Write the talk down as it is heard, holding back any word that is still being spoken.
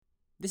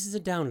This is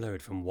a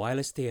download from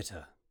Wireless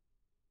Theatre.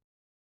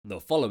 The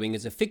following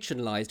is a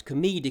fictionalized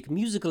comedic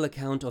musical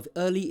account of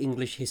early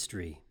English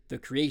history. The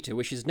creator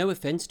wishes no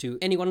offense to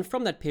anyone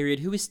from that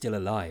period who is still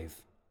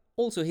alive.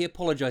 Also, he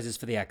apologizes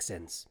for the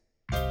accents.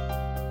 The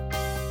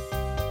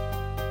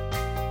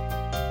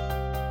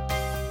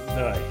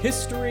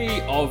History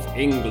of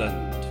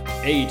England,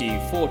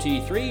 AD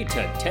 43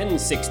 to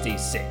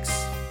 1066.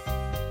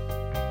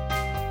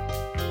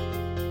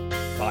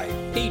 By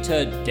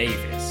Peter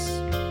Davis.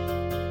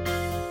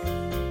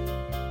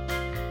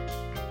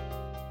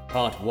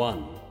 Part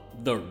 1.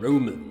 The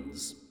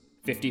Romans,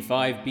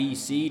 55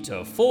 BC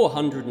to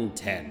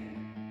 410.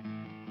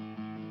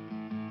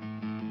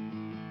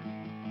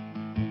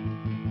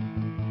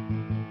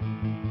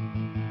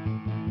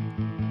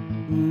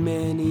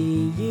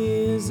 Many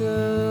years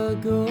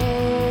ago,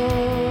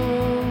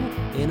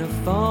 in a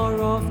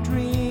far-off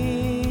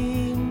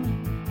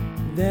dream,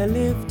 there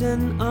lived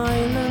an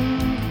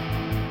island,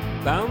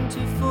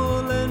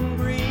 bountiful and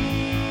green.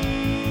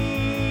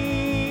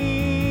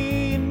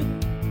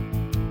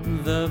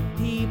 The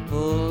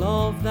people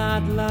of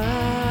that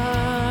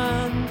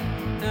land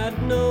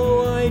had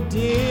no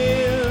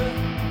idea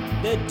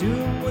their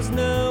doom was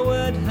now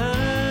at hand,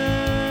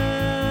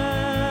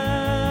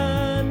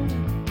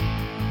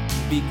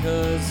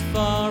 because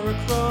far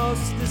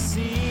across the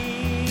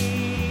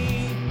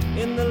sea,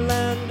 in the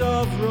land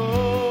of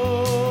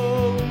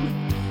Rome,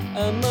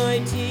 a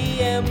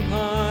mighty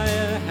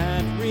empire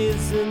had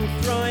risen,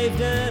 thrived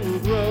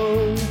and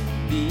grown.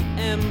 The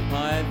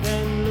empire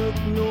then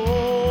looked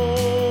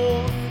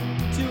north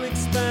to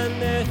expand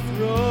their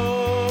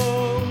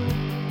throne.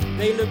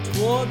 They looked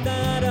toward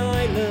that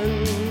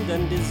island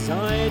and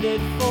desired it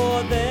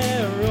for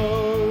their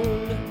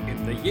own.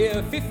 In the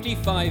year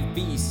 55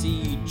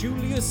 BC,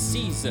 Julius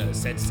Caesar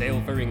set sail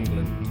for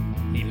England.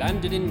 He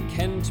landed in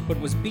Kent but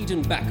was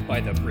beaten back by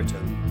the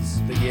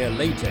Britons. The year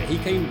later, he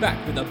came back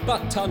with a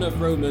butt-ton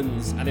of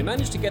Romans, and they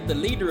managed to get the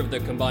leader of the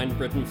combined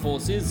Briton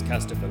forces,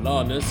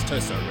 Castellanus, to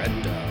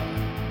surrender.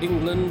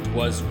 England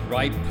was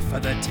ripe for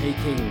the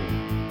taking,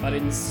 but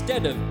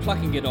instead of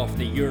plucking it off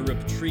the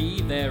Europe tree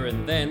there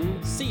and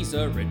then,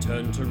 Caesar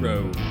returned to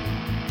Rome.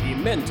 He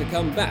meant to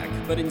come back,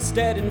 but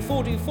instead in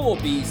 44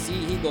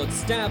 BC he got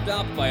stabbed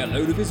up by a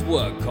load of his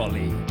work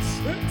colleagues.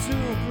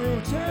 Too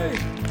brute!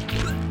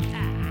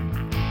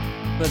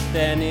 But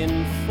then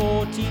in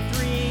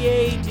 43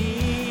 AD,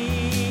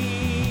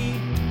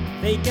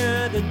 they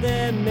gathered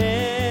their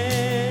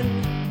men,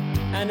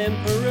 and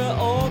Emperor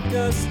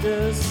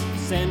Augustus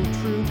sent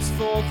troops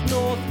forth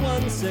north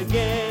once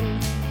again.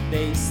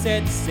 They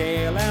set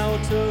sail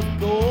out of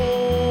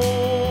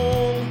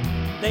Gaul,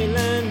 they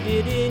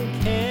landed in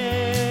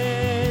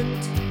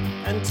Kent,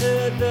 and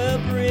to the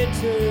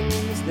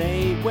Britons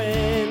they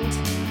went.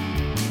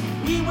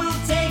 We will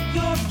take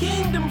your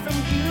kingdom from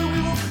you,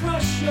 we will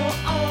crush your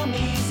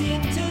armies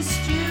into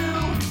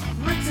stew.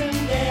 Britain,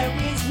 there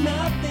is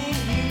nothing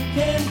you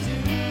can do,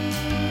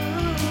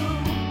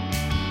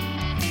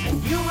 and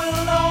you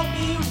will all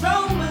be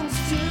Romans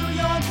too.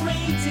 Your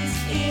greatest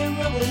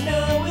era will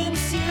now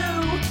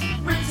ensue.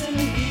 Britain,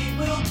 we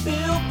will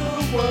build the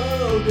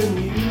world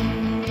anew.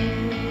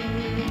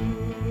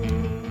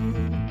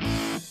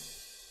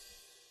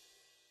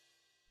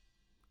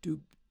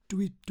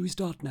 Do we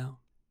start now?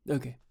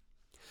 Okay.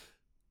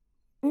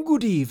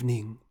 Good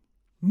evening.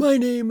 My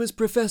name is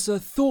Professor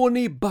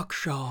Thorny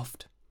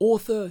Buckshaft,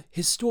 author,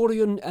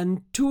 historian,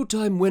 and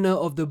two-time winner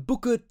of the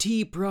Booker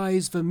T.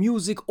 Prize for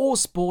Music or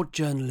Sport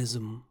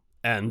Journalism.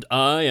 And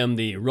I am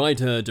the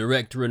writer,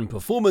 director, and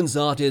performance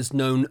artist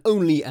known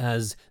only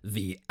as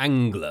the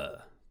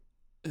Angler.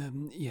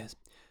 Yes.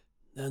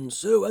 And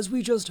so, as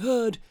we just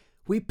heard,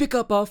 we pick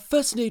up our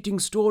fascinating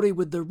story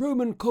with the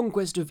Roman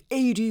conquest of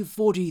AD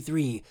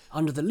 43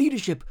 under the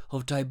leadership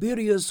of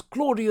Tiberius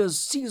Claudius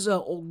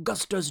Caesar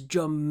Augustus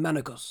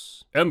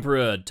Germanicus.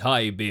 Emperor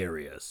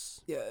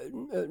Tiberius.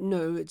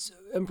 No, it's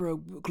Emperor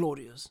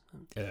Claudius.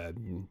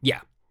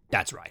 Yeah,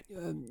 that's right.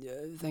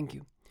 Thank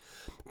you.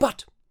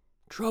 But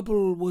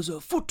trouble was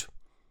afoot.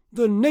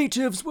 The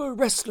natives were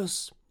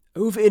restless.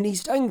 Over in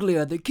East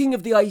Anglia, the king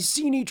of the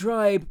Iceni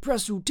tribe,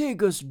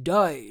 Prasutagus,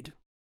 died.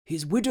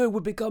 His widow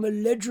would become a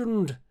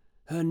legend.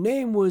 Her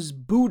name was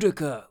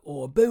Boudicca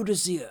or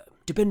Boadicea,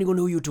 depending on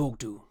who you talk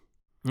to.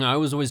 I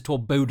was always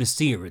taught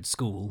Boadicea at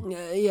school.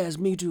 Yes,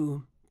 me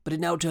too. But it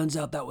now turns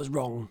out that was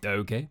wrong.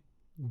 Okay.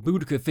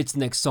 Boudicca fits the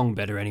next song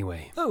better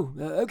anyway. Oh,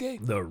 okay.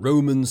 The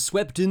Romans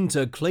swept in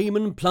to claim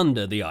and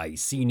plunder the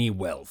Iceni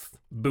wealth.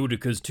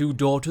 Boudicca's two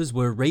daughters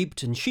were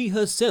raped and she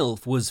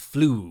herself was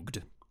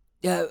fluged.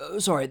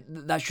 Sorry,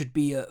 that should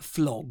be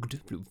flogged.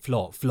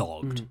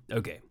 Flogged.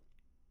 Okay.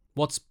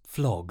 What's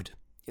flogged?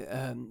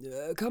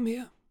 Come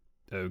here.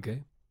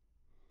 Okay.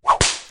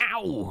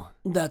 Ow!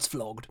 That's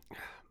flogged.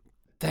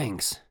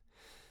 Thanks.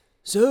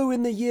 So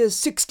in the year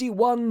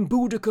 61,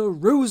 Boudicca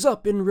rose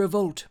up in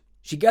revolt.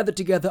 She gathered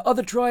together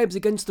other tribes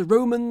against the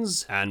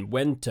Romans and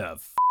went to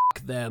f***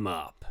 them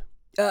up.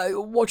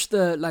 Watch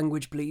the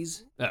language,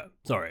 please. Oh,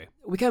 sorry.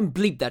 We can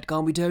bleep that,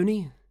 can't we,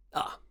 Tony?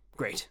 Ah,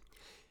 great.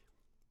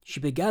 She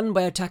began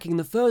by attacking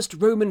the first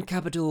Roman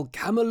capital,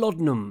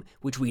 Camalodunum,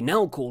 which we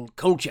now call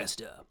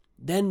Colchester,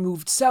 then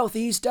moved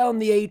southeast down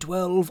the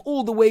A12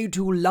 all the way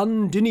to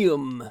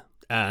Londinium.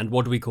 And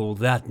what do we call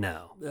that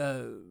now?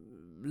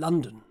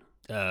 London.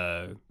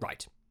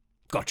 Right.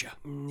 Gotcha.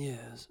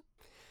 Yes.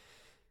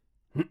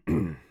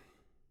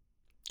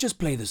 Just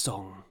play the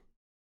song.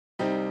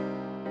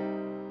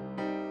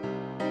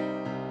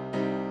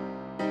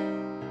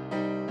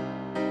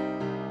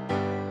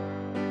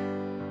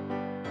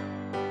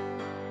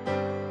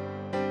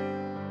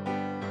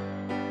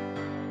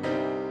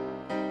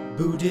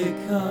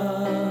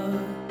 Boudica,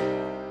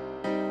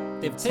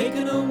 they've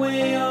taken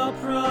away our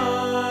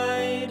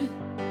pride,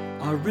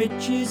 our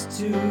riches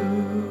too.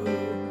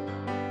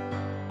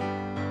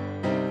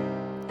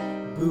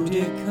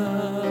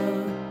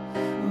 Boudica,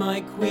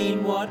 my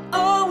queen, what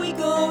are we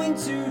going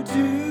to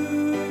do?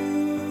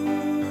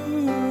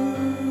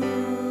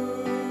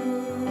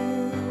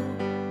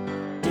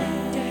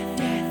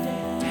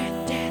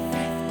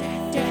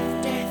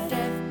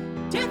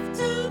 Death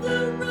to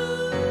the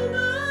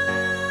Romans.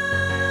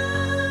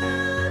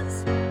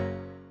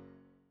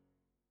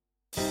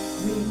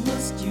 We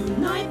must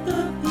unite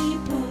the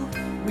people.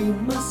 We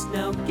must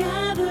now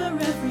gather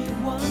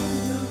everyone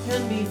who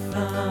can be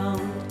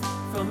found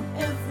from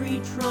every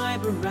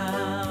tribe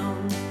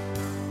around,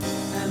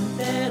 and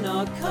then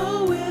our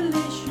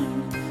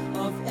coalition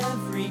of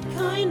every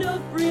kind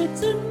of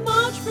Britain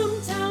march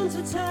from town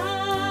to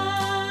town.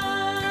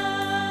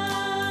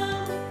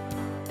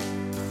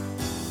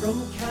 From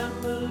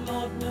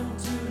Camalodunum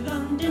to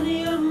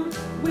Londinium,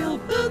 we'll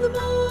burn them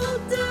all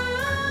down.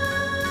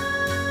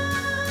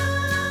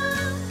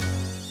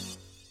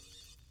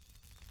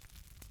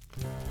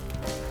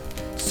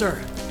 Sir,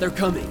 they're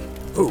coming.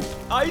 Who?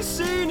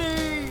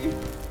 Iceni!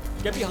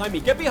 Get behind me!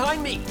 Get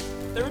behind me!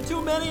 There are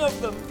too many of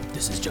them!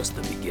 This is just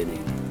the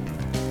beginning.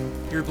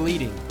 You're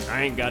bleeding.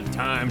 I ain't got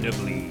time to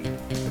bleed.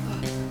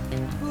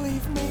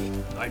 Believe me,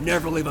 I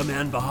never leave a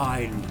man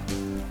behind.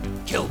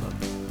 Kill them.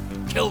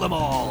 Kill them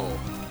all.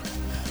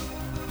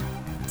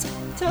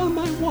 Tell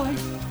my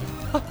wife.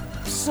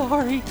 I'm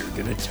sorry. You're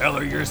gonna tell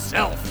her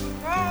yourself.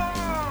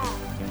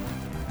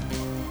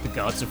 The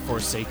gods have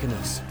forsaken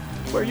us.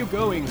 Where are you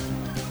going?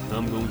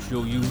 I'm gonna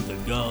show you the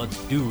gods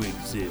do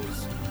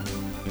exist.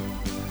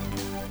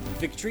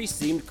 Victory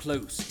seemed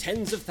close.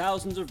 Tens of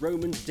thousands of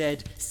Romans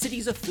dead,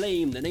 cities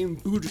aflame, the name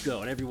Boudica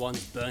on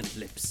everyone's burnt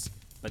lips.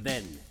 But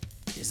then,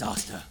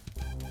 disaster.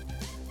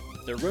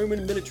 The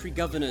Roman military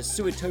governor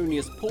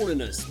Suetonius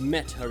Paulinus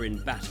met her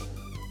in battle.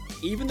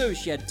 Even though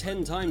she had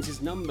 10 times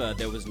his number,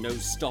 there was no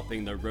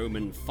stopping the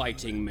Roman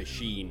fighting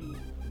machine.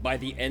 By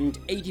the end,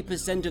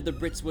 80% of the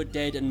Brits were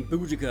dead and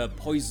Boudica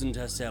poisoned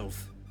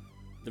herself.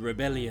 The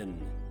rebellion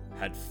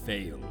had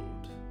failed.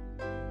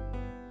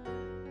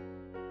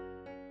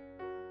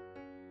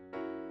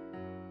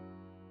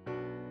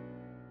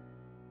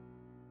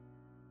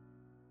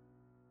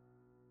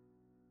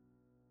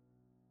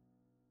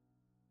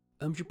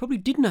 She probably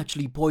didn't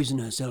actually poison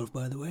herself,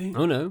 by the way.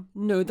 Oh no?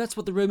 No, that's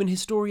what the Roman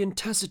historian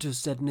Tacitus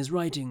said in his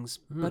writings.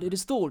 But it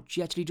is thought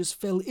she actually just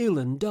fell ill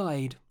and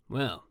died.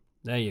 Well,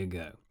 there you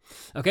go.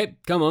 Okay,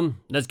 come on,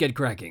 let's get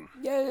cracking.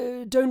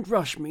 Yeah, don't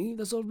rush me.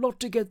 There's a lot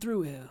to get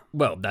through here.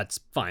 Well, that's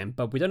fine,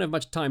 but we don't have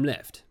much time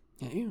left.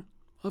 Hey,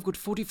 I've got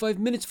 45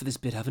 minutes for this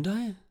bit, haven't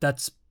I?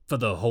 That's for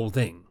the whole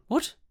thing.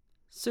 What?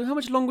 So how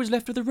much longer is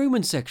left of the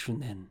Roman section,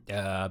 then?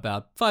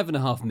 About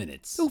 5.5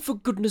 minutes. Oh, for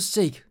goodness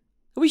sake.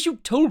 I wish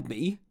you'd told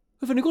me.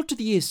 I've only got to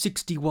the year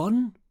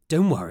 61.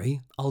 Don't worry,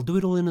 I'll do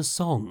it all in a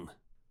song.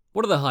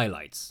 What are the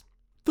highlights?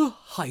 The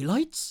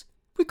highlights?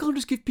 We can't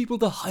just give people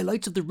the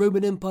highlights of the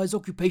Roman Empire's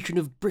occupation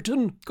of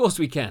Britain. Of course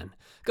we can.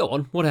 Go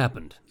on, what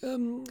happened?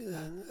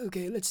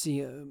 Okay, let's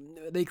see.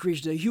 They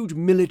created a huge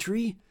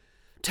military.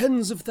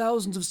 Tens of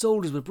thousands of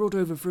soldiers were brought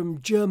over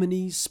from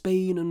Germany,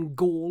 Spain, and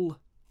Gaul.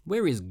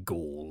 Where is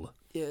Gaul?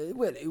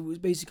 Well, it was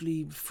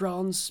basically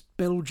France,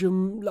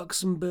 Belgium,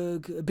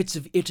 Luxembourg, bits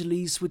of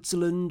Italy,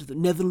 Switzerland, the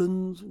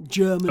Netherlands,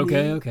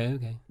 Germany.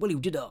 Okay. Well, you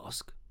did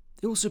ask.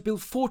 They also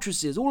built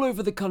fortresses all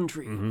over the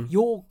country.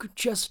 York,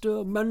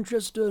 Chester,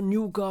 Manchester,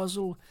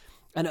 Newcastle,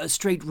 and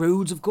straight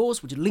roads, of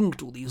course, which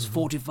linked all these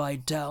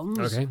fortified towns.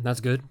 Okay, that's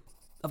good.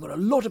 I've got a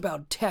lot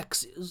about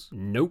taxes.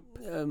 Nope.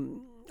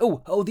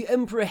 The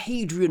Emperor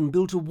Hadrian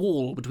built a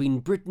wall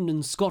between Britain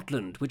and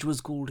Scotland, which was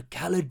called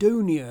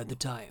Caledonia at the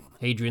time.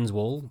 Hadrian's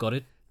Wall, got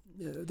it.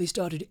 They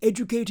started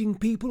educating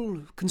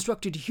people,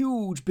 constructed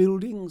huge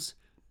buildings.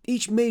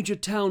 Each major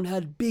town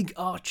had big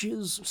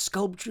arches,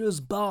 sculptures,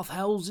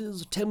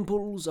 bathhouses,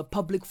 temples, a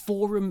public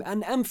forum,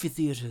 and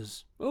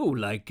amphitheatres. Oh,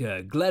 like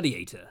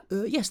Gladiator.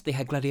 Yes, they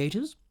had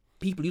gladiators.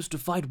 People used to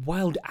fight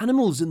wild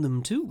animals in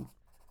them, too.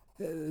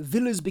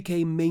 Villas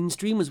became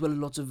mainstream, as well as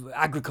lots of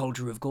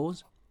agriculture, of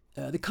course.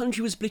 The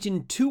country was split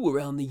in two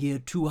around the year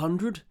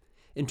 200,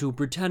 into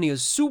Britannia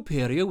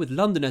Superior with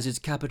London as its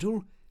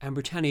capital, and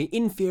Britannia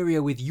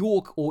Inferior with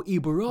York or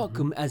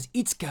Eboracum as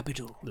its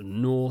capital. The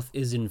north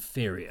is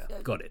inferior.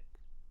 Got it.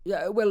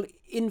 Yeah, well,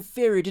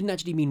 inferior didn't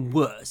actually mean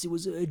worse. It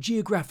was a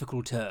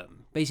geographical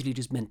term. Basically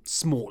just meant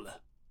smaller.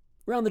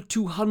 Around the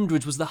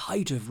 200s was the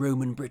height of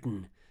Roman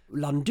Britain.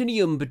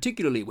 Londinium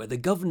particularly, where the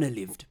governor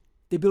lived.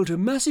 They built a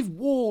massive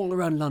wall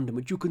around London,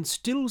 which you can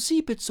still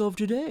see bits of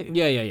today.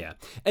 Yeah.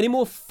 Any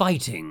more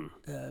fighting?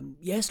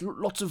 Yes,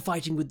 lots of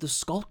fighting with the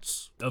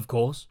Scots. Of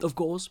course. Of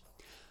course.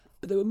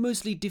 But they were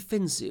mostly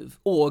defensive,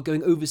 or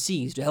going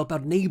overseas to help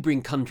out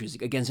neighbouring countries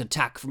against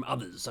attack from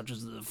others, such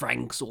as the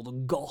Franks or the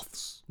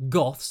Goths.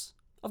 Goths?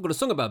 I've got a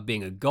song about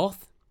being a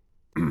goth.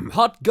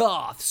 Hot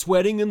goth,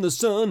 sweating in the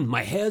sun,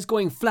 my hair's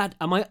going flat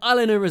and my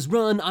eyeliner has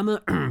run, I'm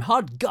a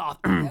hot goth.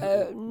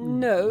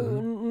 No,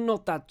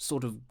 not that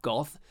sort of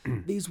goth.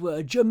 These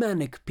were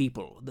Germanic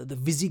people, the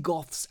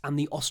Visigoths and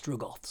the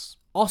Ostrogoths.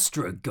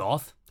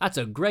 Ostrogoth? That's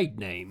a great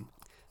name.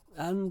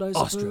 And I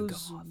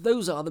suppose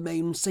those are the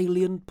main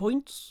salient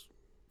points.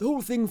 The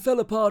whole thing fell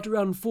apart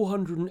around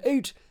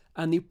 408,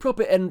 and the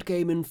proper end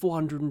came in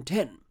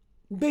 410.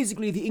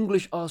 Basically, the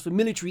English asked for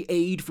military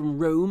aid from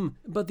Rome,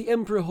 but the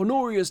Emperor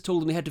Honorius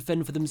told them they had to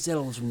fend for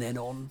themselves from then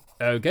on.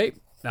 Okay,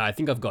 I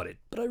think I've got it.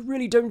 But I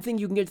really don't think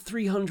you can get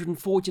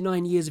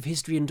 349 years of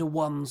history into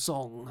one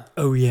song.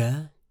 Oh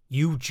yeah?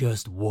 You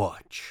just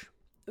watch.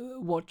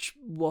 Watch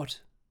what?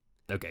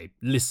 Okay,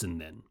 listen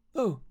then.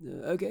 Oh,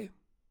 okay.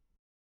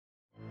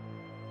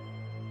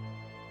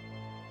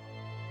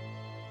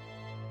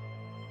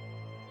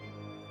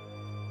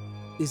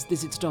 Is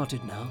this it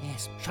started now?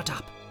 Yes, shut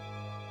up.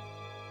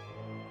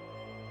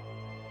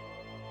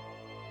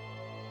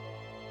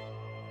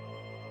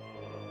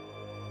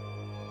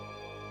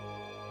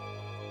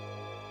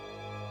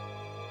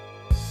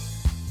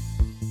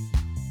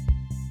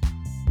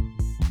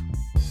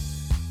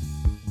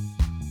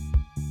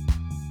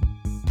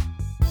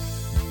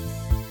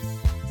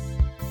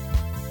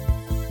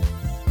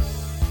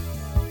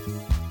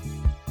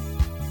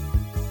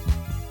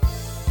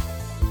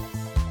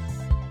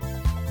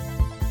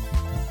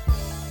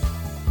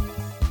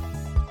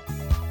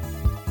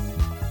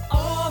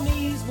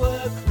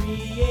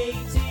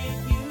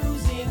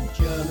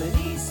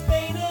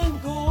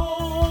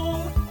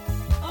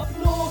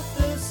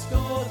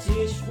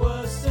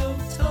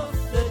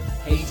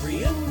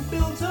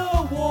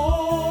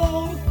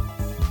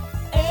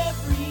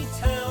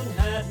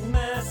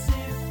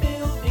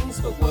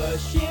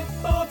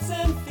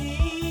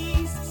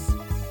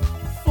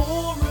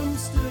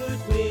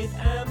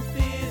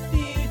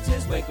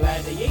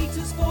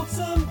 Gladiators fought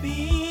some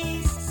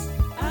beasts,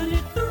 and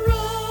it thrived.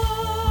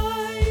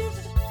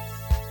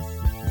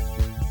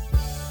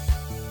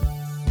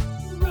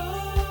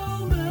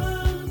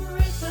 Roman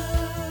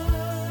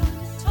Britain,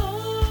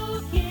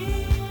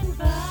 talking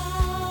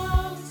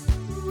about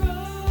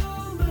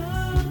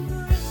Roman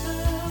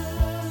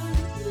Britain.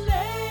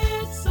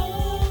 Let's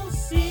all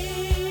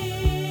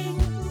sing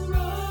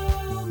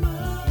Roman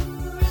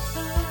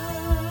Britain.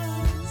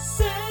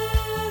 Celebrate.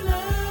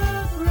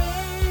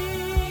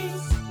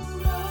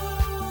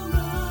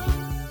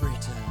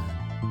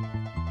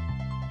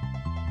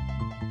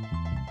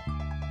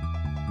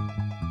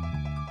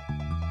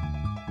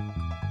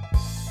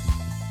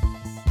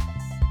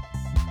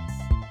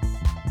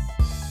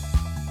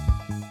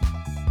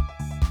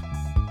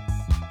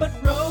 But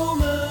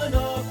Roman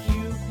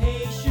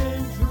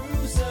occupation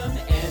drew some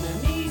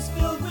enemies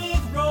filled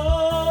with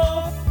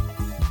wrath.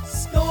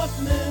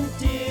 Scotland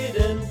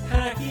didn't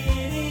pack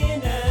it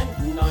in,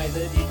 and neither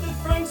did the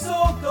Franks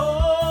or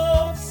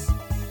Goths.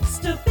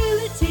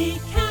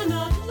 Stability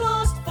cannot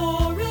last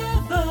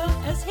forever,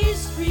 as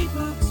history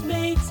books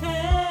may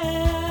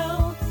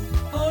tell.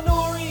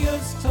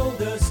 Honorius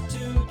told us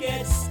to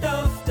get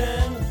stuffed,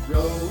 and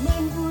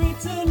Roman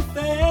Britain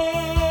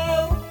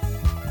fell.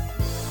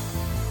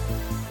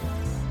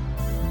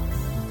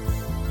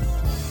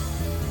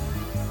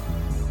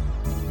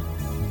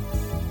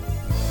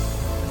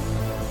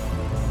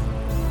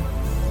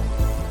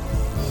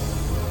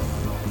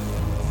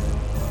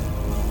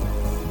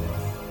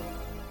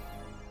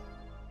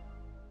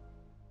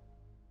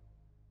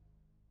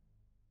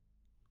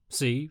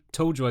 See,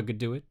 told you I could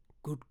do it.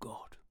 Good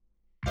God.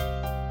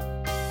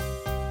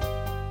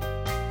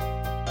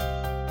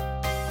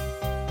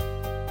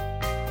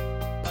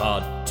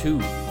 Part 2.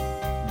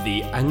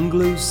 The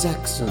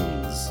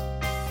Anglo-Saxons.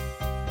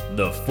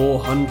 The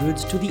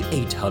 400s to the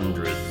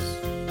 800s.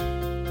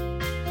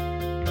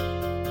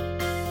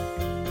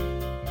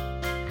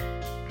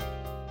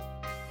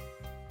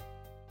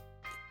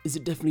 Is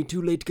it definitely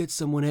too late to get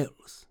someone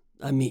else?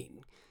 I mean...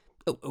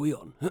 Oh, are we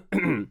on?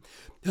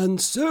 And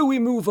so we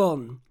move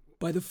on.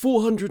 By the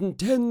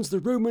 410s,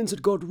 the Romans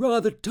had got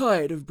rather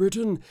tired of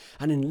Britain,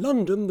 and in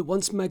London, the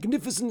once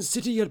magnificent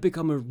city had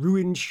become a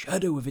ruined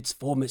shadow of its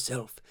former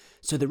self.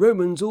 So the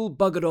Romans all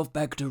buggered off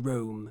back to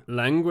Rome.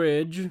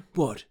 Language.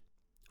 What?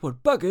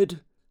 What, buggered?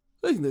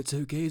 I think that's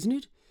okay, isn't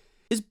it?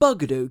 Is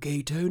buggered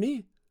okay,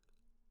 Tony?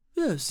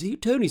 Yeah, see,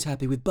 Tony's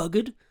happy with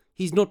buggered.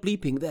 He's not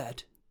bleeping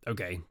that.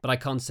 Okay, but I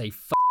can't say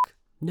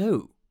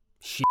No.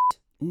 shit,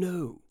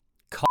 No.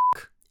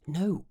 cock,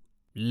 No.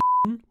 No.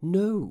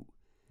 no.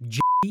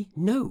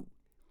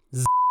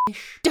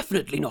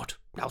 Definitely not.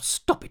 Now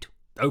stop it.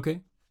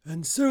 Okay.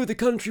 And so the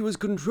country was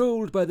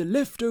controlled by the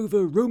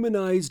leftover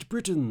Romanized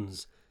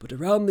Britons. But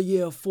around the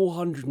year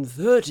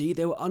 430,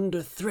 they were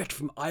under threat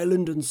from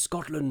Ireland and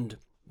Scotland.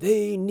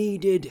 They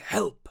needed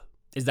help.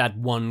 Is that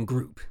one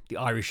group, the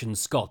Irish and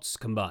Scots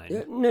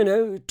combined?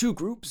 No, two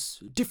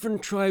groups.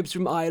 Different tribes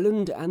from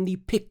Ireland and the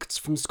Picts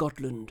from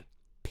Scotland.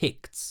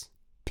 Picts.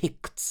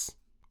 Picts.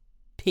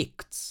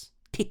 Picts.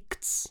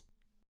 Picts.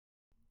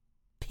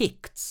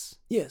 Picts.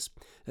 Yes,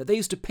 they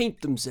used to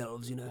paint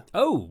themselves, you know.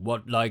 Oh,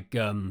 what, like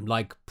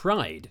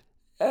Pride?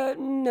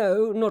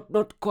 No,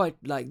 not quite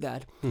like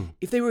that.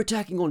 If they were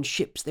attacking on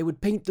ships, they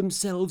would paint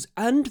themselves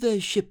and their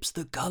ships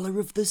the colour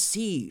of the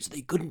sea, so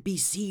they couldn't be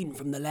seen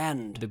from the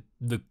land.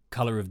 The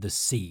colour of the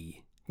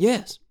sea?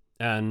 Yes.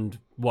 And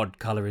what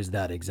colour is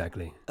that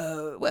exactly?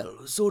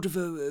 Well, sort of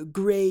a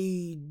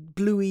grey,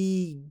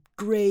 bluey,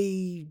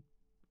 grey,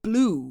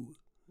 blue.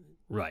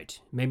 Right,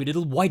 maybe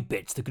little white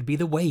bits that could be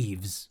the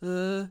waves.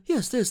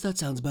 Yes, that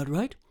sounds about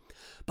right.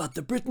 But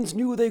the Britons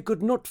knew they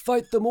could not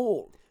fight them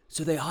all,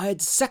 so they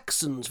hired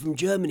Saxons from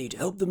Germany to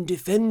help them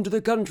defend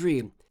the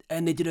country,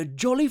 and they did a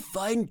jolly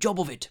fine job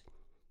of it.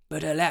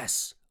 But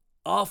alas,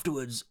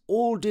 afterwards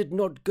all did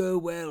not go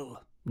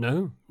well.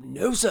 No?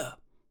 No, sir.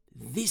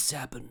 This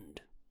happened.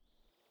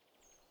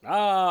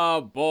 Ah,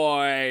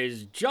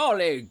 boys,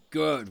 jolly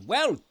good.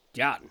 Well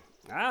done.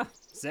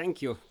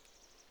 Thank you.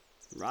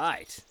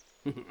 Right.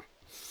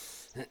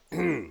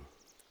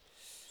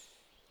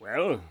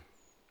 Well,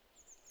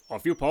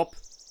 off you pop.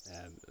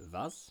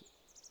 Was?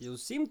 You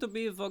seem to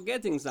be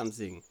forgetting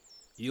something.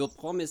 You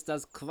promised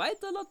us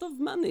quite a lot of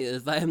money,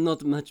 if I am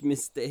not much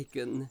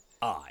mistaken.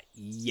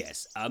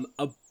 Yes,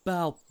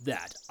 about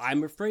that.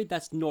 I'm afraid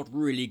that's not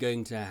really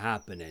going to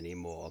happen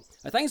anymore.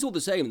 Thanks all the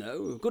same,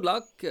 though. Good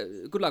luck.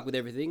 Good luck with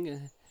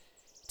everything.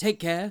 Take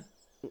care.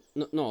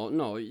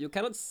 No, you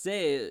cannot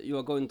say you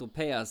are going to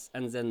pay us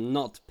and then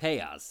not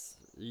pay us.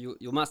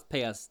 You must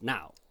pay us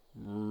now.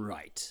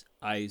 Right,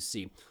 I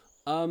see.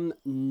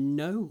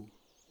 No,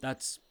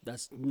 that's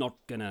not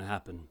gonna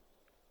happen.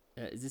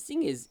 The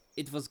thing is,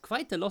 it was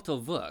quite a lot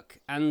of work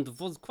and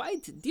was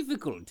quite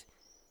difficult.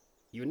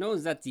 You know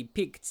that the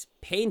Picts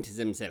paint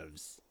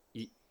themselves.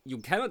 You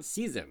cannot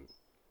see them.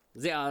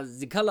 They are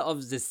the color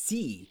of the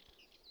sea.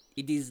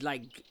 It is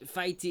like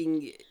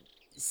fighting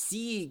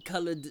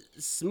sea-colored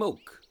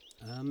smoke.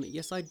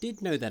 Yes, I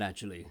did know that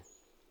actually.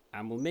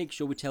 And we'll make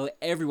sure we tell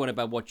everyone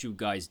about what you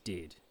guys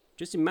did.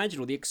 Just imagine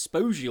all the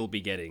exposure you'll be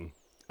getting.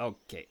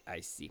 Okay, I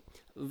see.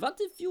 What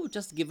if you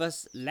just give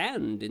us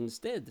land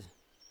instead?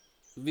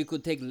 We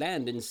could take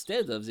land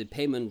instead of the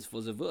payment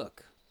for the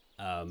work.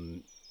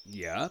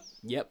 Yeah,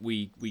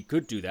 we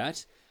could do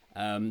that.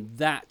 I'm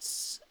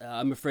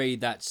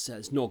afraid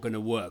that's not going to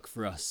work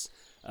for us.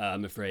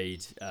 I'm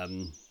afraid,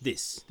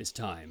 this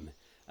time.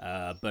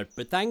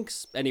 But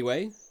thanks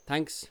anyway.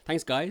 Thanks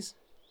guys.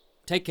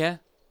 Take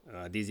care.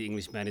 Diese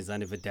Englishman is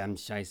eine verdammt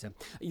Scheiße.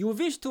 You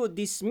wish to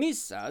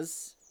dismiss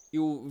us?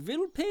 You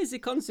will pay the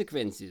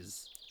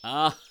consequences.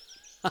 I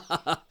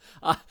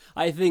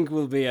think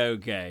we'll be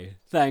okay.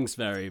 Thanks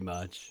very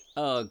much.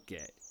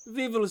 Okay,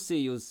 we will see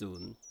you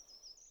soon.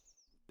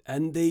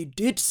 And they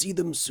did see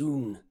them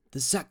soon. The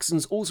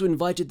Saxons also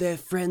invited their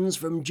friends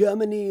from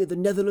Germany, the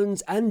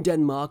Netherlands, and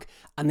Denmark,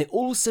 and they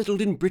all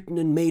settled in Britain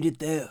and made it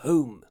their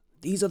home.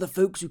 These are the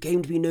folks who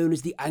came to be known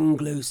as the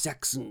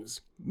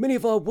Anglo-Saxons. Many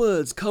of our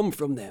words come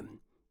from them.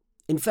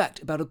 In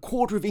fact, about a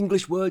quarter of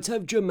English words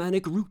have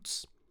Germanic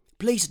roots.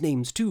 Place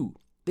names, too.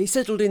 They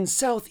settled in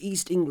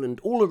southeast England,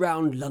 all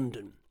around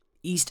London.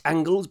 East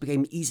Angles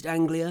became East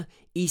Anglia,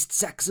 East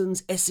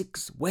Saxons,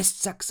 Essex,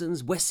 West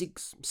Saxons,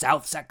 Wessex,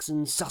 South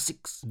Saxons,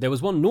 Sussex. There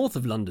was one north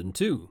of London,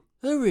 too.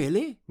 Oh,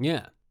 really?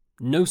 Yeah.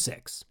 No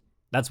sex.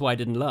 That's why it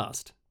didn't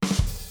last.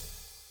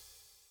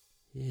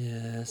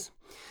 Yes.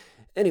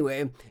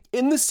 Anyway,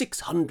 in the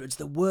 600s,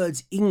 the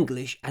words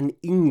English and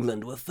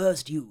England were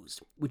first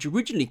used, which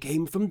originally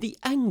came from the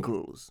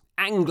Angles.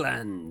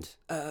 Angland.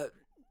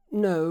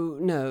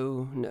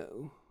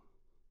 No.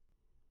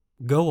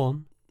 Go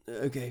on.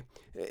 Okay.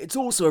 It's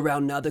also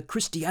around now that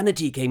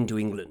Christianity came to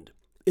England.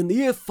 In the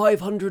year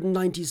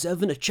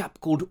 597, a chap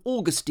called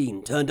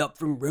Augustine turned up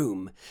from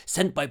Rome,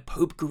 sent by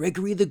Pope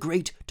Gregory the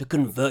Great to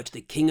convert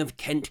the King of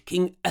Kent,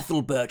 King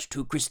Ethelbert,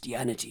 to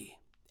Christianity.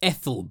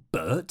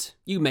 Ethelbert?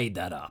 You made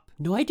that up.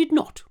 No, I did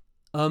not.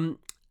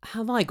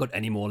 Have I got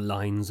any more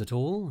lines at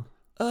all?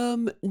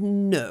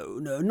 No,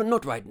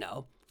 not right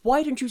now.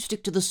 Why don't you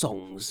stick to the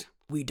songs?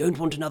 We don't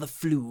want another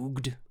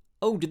fluged.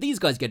 Oh, did these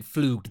guys get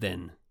fluged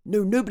then?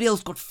 No, nobody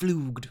else got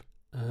fluged.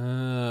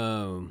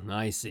 Oh,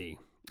 I see.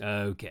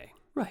 Okay.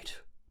 Right.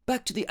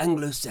 Back to the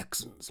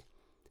Anglo-Saxons.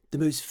 The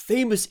most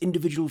famous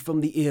individual from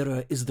the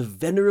era is the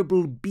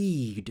Venerable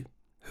Bede.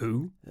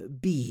 Who?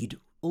 Bede,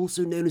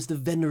 also known as the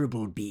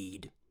Venerable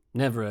Bede.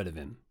 Never heard of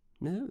him.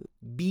 No?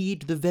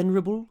 Bede the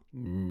Venerable?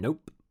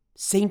 Nope.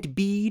 Saint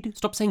Bede?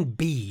 Stop saying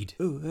Bede.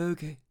 Oh,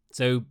 okay.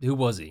 So, who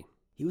was he?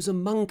 He was a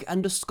monk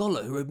and a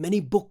scholar who wrote many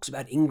books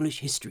about English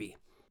history.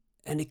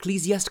 An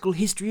ecclesiastical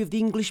history of the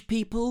English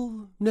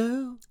people?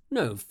 No?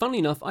 No, funnily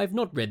enough, I've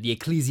not read the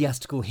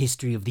ecclesiastical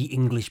history of the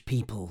English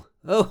people.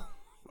 Oh,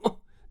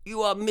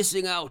 you are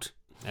missing out.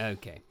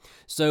 Okay.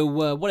 So,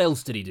 what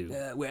else did he do?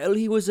 Well,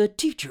 he was a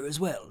teacher as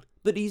well,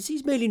 but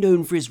he's mainly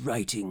known for his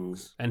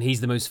writings. And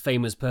he's the most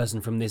famous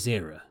person from this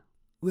era?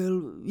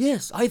 Well,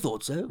 yes, I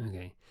thought so.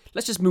 Okay.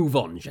 Let's just move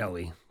on, shall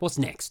we? What's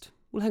next?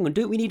 Well, hang on,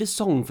 don't we need a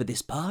song for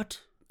this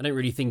part? I don't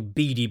really think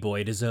Beady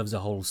Boy deserves a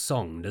whole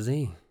song, does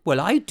he? Well,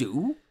 I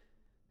do.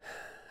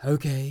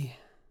 Okay.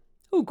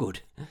 Oh,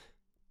 good.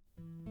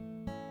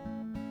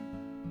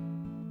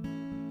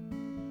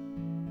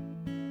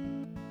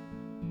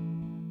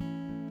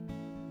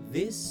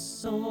 This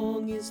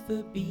song is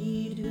for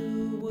Bede,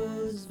 who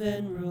was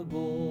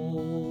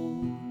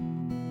venerable.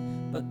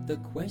 But the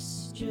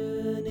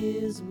question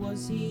is,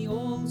 was he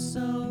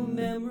also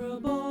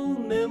memorable?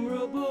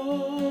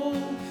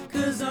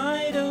 'Cause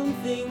I don't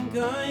think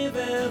I've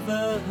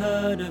ever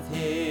heard of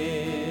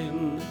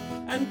him,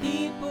 and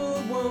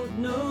people won't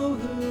know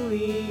who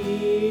he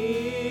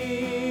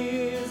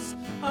is.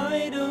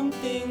 I don't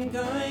think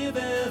I've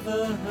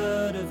ever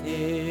heard of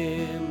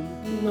him,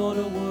 not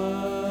a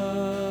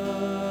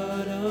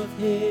word of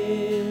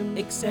him,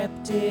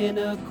 except in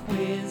a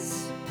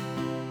quiz.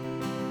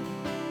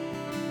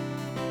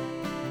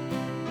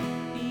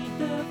 Beat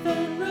the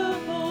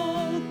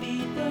venerable,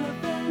 beat the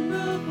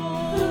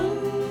venerable.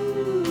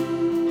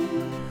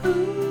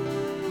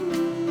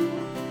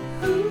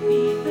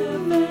 Beat the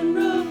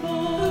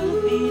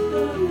venerable, beat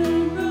the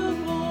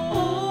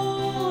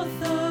venerable.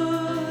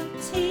 Author,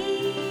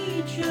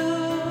 teacher,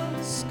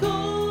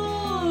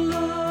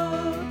 scholar,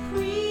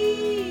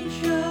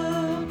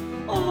 preacher.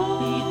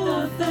 Beat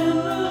the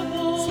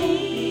venerable,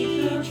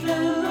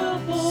 teacher,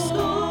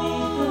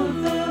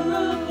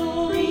 scholar,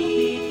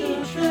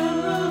 preacher.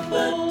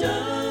 But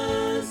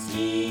does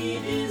he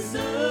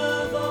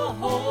deserve a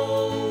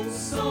whole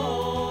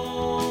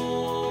song?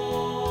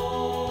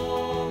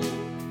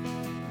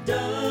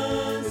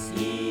 Does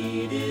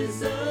he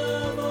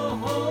deserve a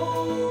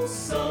whole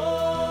song?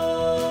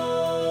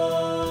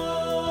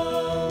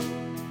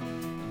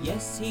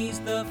 Yes, he's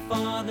the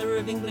father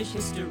of English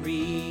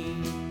history,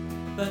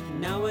 but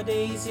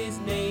nowadays his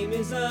name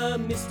is a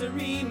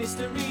mystery.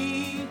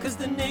 'Cause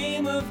the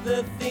name of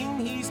the thing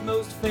he's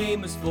most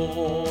famous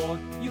for,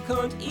 you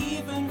can't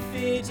even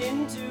fit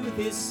into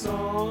this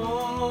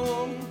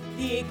song.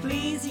 The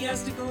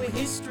ecclesiastical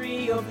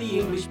history of the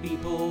English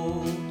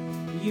people.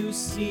 You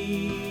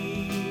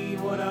see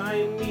what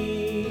I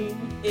mean?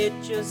 It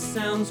just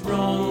sounds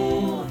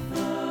wrong.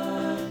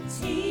 Author,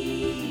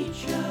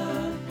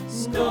 teacher,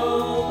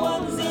 no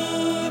one's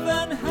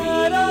even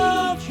heard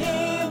of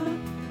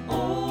him.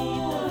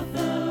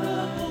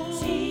 Author,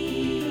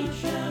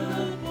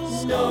 teacher,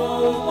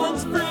 no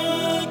one's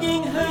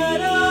frigging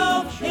heard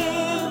of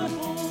him.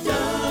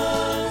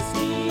 Does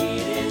he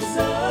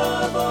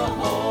deserve a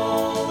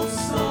whole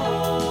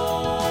song?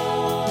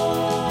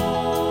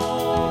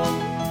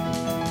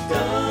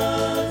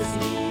 Does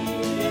he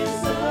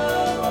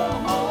deserve a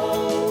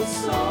whole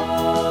song?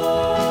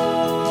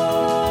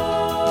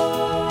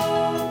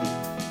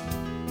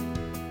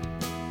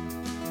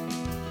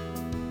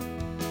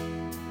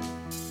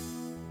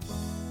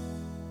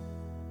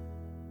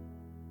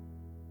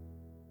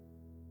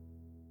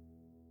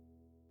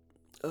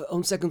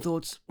 On second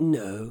thoughts,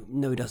 no,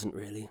 he doesn't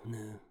really,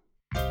 no.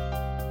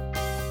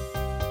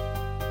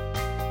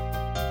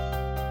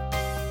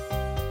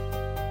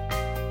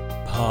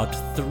 Part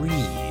 3.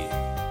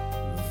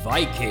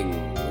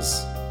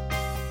 Vikings.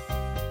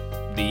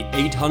 The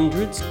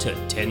 800s to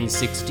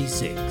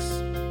 1066.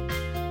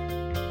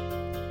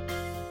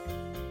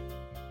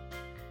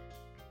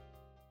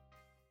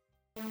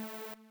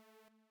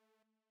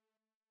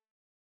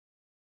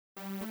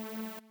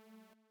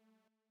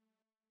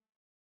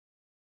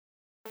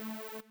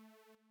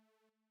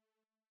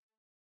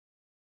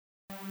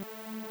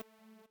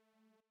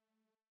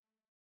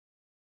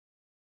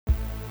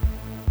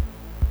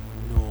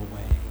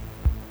 Norway,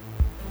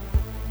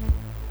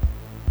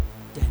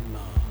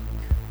 Denmark,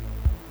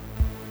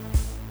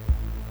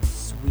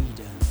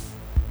 Sweden.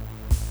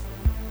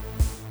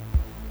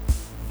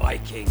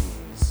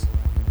 Vikings.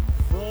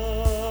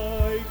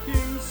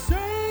 Vikings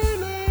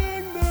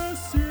sailing the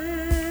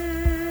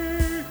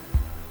sea.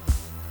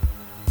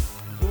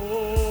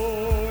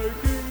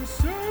 Vikings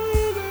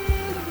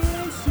sailing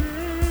the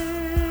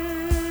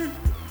sea.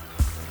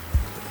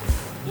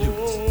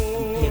 Loot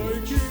and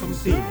pillage from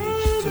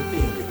village to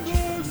village.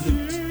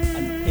 Loot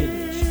and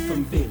pillage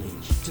from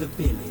village to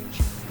village.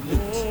 Loot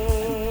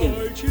and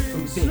pillage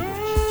from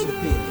village to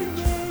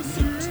village.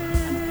 Loot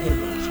and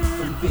pillage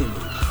from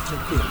village to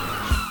village.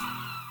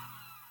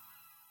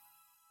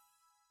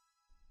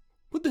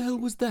 What the hell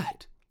was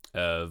that?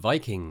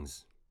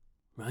 Vikings.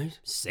 Right?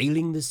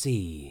 Sailing the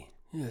sea.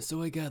 Yeah,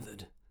 so I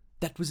gathered.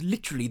 That was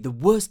literally the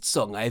worst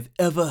song I've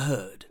ever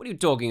heard. What are you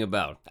talking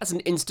about? That's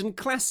an instant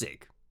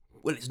classic.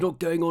 Well, it's not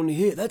going on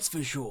here, that's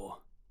for sure.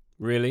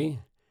 Really?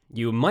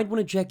 You might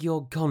want to check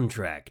your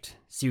contract,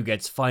 see who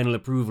gets final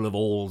approval of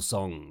all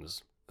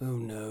songs. Oh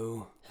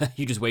no.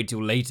 You just wait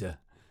till later.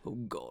 Oh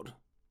God.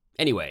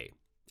 Anyway,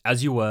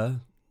 as you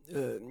were.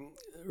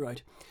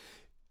 Right.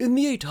 In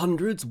the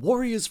 800s,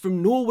 warriors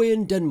from Norway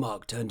and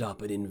Denmark turned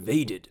up and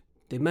invaded.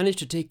 They managed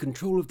to take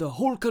control of the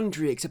whole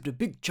country except a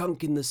big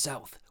chunk in the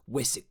south,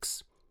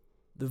 Wessex.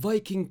 The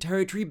Viking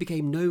territory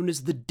became known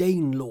as the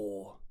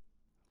Danelaw.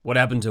 What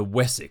happened to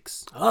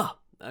Wessex? Ah,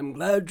 I'm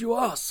glad you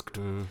asked.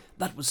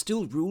 That was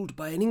still ruled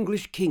by an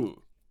English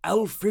king,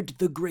 Alfred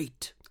the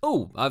Great.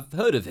 Oh, I've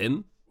heard of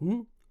him.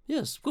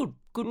 Yes, good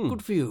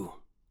for you.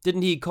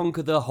 Didn't he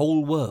conquer the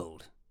whole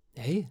world?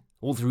 Eh?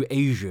 All through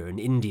Asia and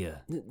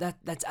India.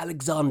 That's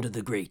Alexander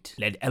the Great.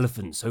 Led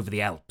elephants over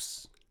the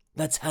Alps.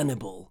 That's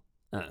Hannibal.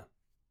 Oh.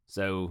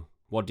 So,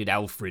 what did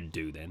Alfred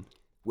do then?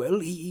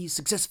 Well, he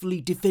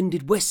successfully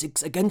defended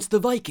Wessex against the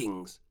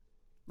Vikings.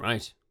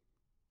 Right.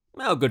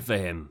 How good for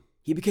him.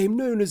 He became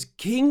known as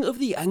King of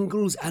the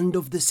Angles and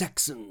of the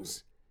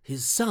Saxons.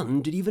 His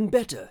son did even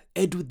better,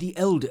 Edward the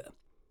Elder.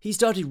 He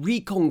started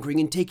reconquering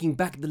and taking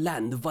back the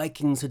land the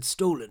Vikings had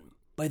stolen.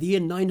 By the year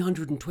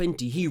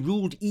 920, he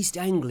ruled East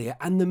Anglia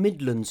and the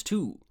Midlands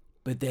too.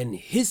 But then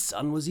his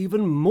son was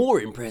even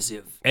more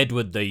impressive.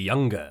 Edward the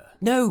Younger.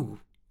 No!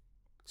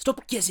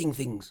 Stop guessing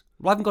things.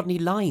 Well, I haven't got any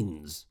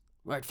lines.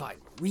 Right, fine.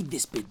 Read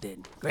this bit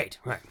then. Great,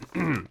 right.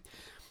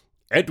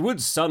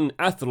 Edward's son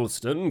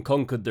Athelstan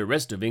conquered the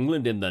rest of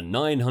England in the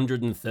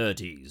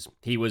 930s.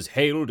 He was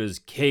hailed as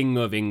King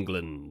of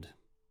England.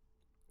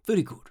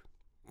 Very good.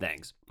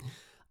 Thanks.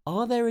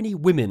 Are there any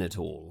women at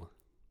all?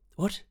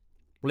 What?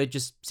 Well, it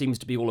just seems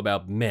to be all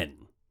about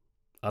men.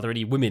 Are there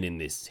any women in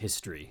this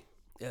history?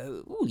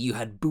 You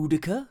had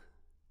Boudica.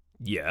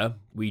 Yeah,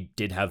 we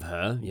did have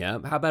her, yeah.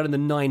 How about in the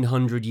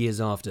 900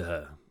 years after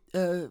her?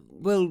 No,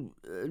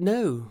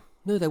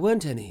 there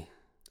weren't any.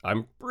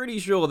 I'm pretty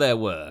sure there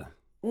were.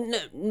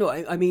 No,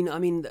 I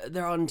mean,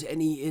 there aren't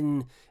any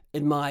in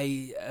my,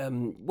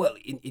 in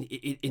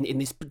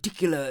this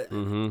particular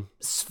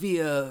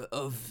sphere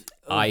of...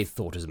 I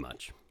thought as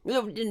much.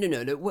 No,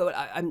 well,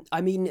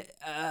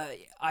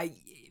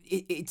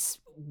 it's...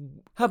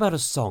 How about a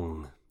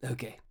song?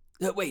 Okay.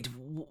 Wait,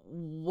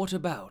 what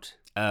about?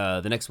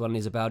 The next one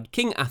is about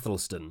King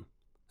Athelstan.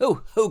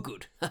 Oh,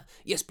 good.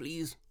 Yes,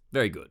 please.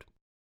 Very good.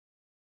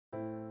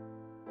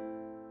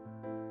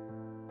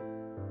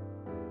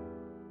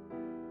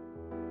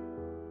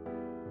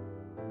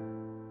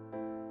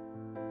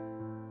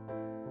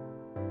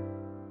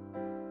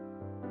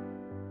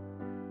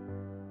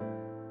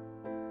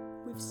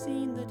 We've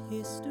seen that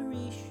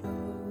history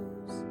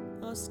shows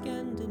our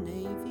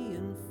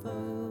Scandinavian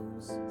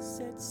foes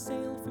set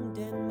sail from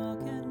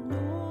Denmark and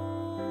Norway.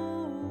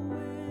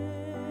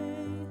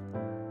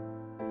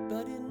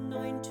 But in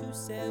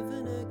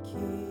 927 a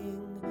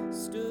king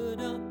stood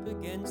up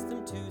against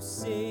them to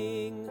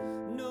sing,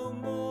 "No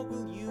more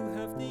will you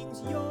have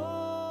things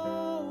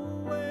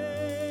your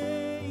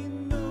way.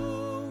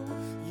 No,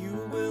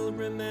 you will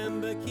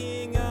remember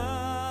King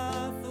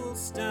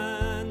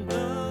Athelstan,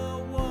 the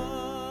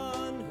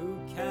one who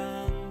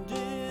can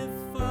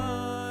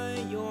defy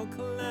your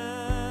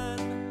clan.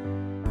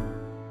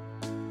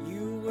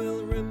 You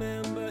will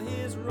remember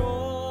his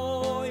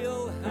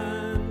royal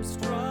hand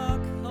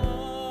struck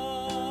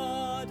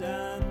hard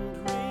and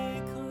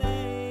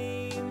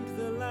reclaimed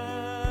the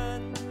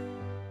land.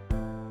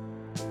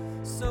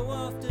 So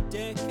after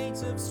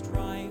decades of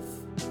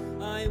strife,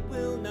 I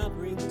will now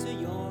bring to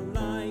your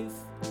life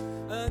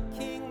a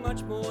king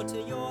much more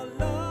to your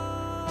liking.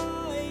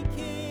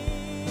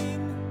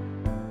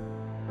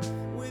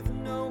 With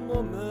no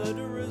more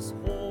murderous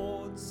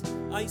hordes,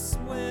 I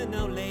swear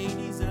now,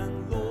 ladies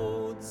and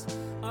lords,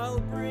 I'll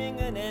bring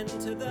an end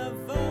to the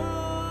Viking.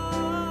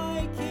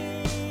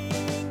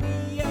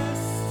 Yes,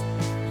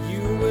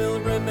 you will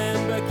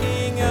remember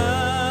King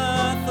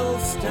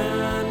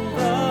Athelstan,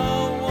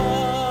 the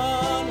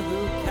one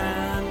who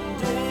can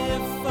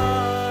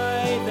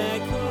defy their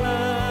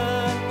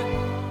clan.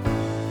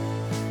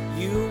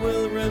 You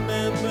will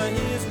remember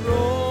his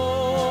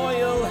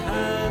royal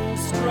hand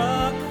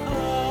struck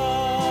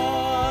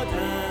hard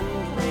and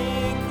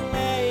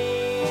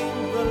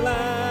reclaimed the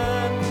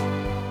land.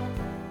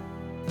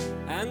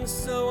 And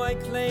so I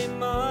claim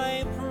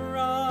my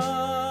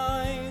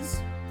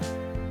prize.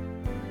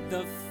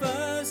 The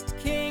first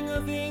king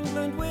of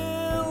England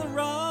will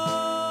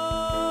rise.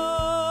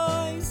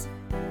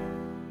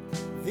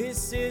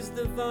 This is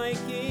the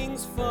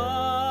Vikings'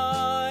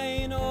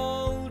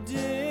 final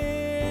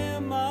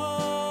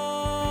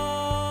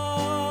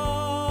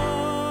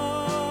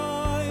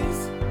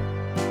demise.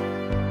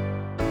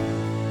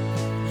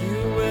 You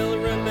will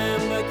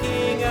remember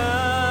King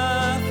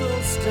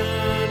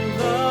Athelstan,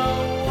 the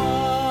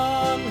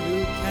one who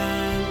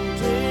can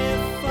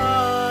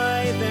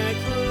defy their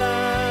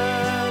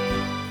clan.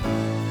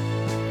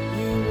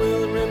 You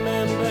will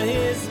remember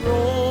his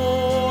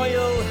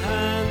royal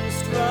hand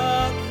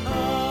struck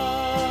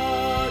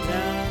hard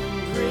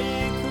and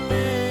reclaimed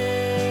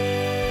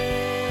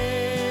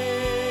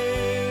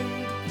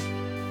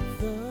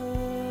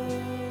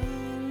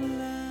the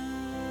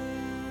land.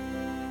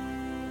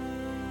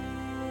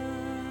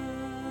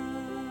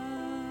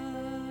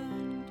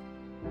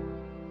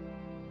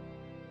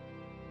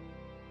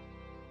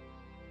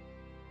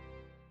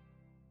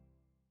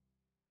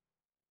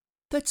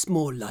 That's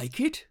more like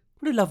it.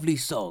 What a lovely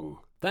song.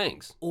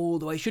 Thanks.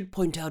 Although I should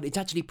point out it's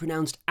actually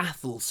pronounced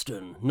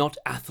Athelstan, not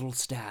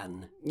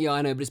Athelstan. Yeah,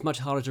 I know, but it's much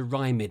harder to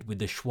rhyme it with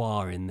the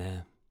schwa in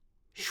there.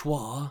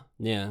 Schwa?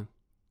 Yeah.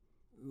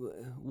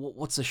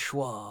 What's a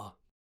schwa?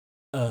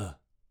 Are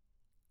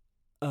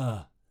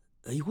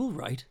you all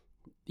right?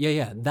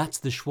 Yeah, that's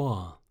the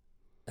schwa.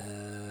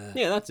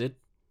 Yeah, that's it.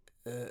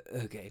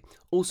 Okay.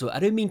 Also, I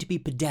don't mean to be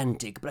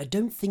pedantic, but I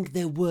don't think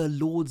there were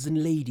lords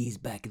and ladies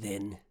back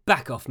then.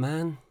 Back off,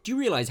 man. Do you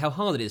realise how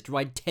hard it is to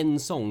write 10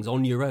 songs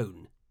on your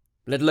own?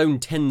 Let alone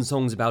 10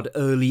 songs about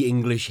early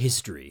English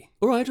history.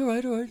 All right.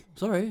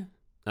 Sorry.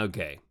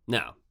 Okay,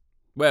 now,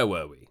 where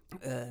were we?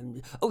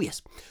 Oh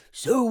yes.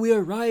 So we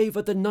arrive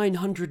at the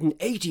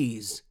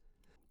 980s.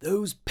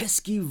 Those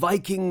pesky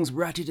Vikings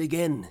were at it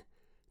again.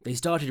 They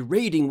started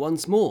raiding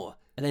once more,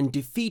 and then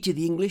defeated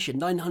the English in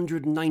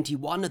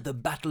 991 at the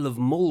Battle of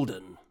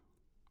Maldon.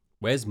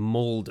 Where's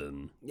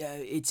Maldon?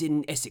 It's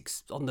in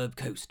Essex, on the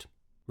coast.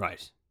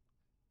 Right.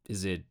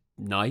 Is it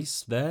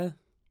nice there?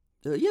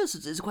 Yes,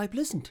 it's quite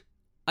pleasant.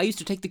 I used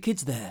to take the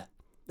kids there.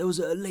 There was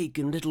a lake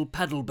and little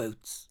paddle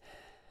boats.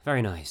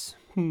 Very nice.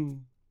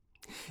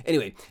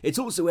 Anyway, it's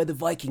also where the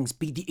Vikings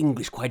beat the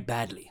English quite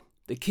badly.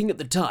 The king at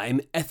the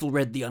time,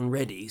 Ethelred the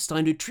Unready,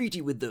 signed a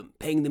treaty with them,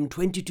 paying them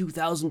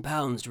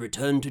 £22,000 to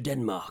return to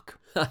Denmark.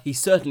 He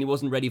certainly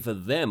wasn't ready for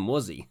them,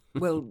 was he?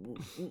 Well,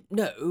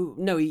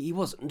 no, he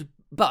wasn't.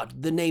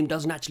 But the name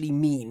doesn't actually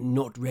mean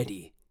not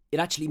ready. It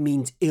actually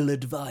means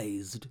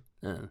ill-advised.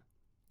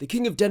 The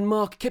King of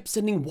Denmark kept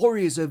sending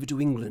warriors over to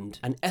England,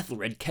 and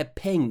Ethelred kept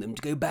paying them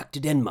to go back to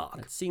Denmark.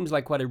 It seems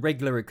like quite a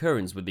regular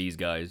occurrence with these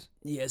guys.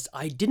 Yes,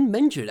 I didn't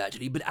mention it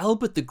actually, but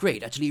Albert the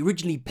Great actually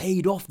originally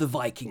paid off the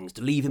Vikings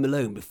to leave him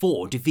alone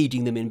before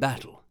defeating them in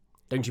battle.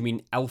 Don't you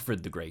mean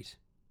Alfred the Great?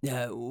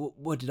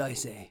 What did I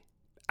say?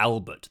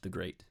 Albert the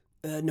Great.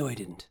 No, I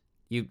didn't.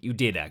 You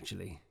did,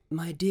 actually.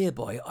 My dear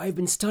boy, I've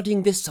been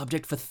studying this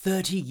subject for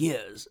 30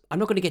 years. I'm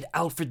not going to get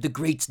Alfred the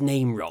Great's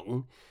name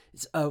wrong.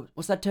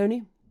 What's that,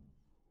 Tony?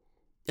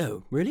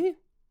 Oh, really?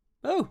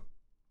 Oh.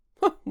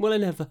 Well, I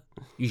never.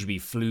 You should be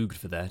fluged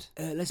for that.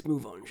 Let's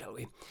move on, shall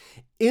we?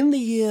 In the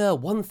year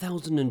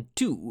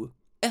 1002,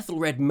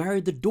 Ethelred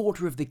married the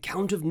daughter of the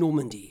Count of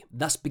Normandy,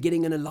 thus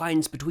beginning an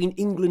alliance between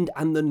England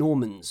and the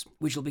Normans,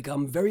 which will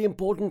become very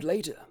important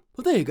later.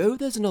 Well, there you go,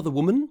 there's another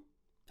woman.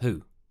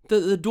 Who?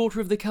 The daughter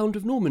of the Count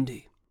of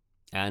Normandy.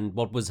 And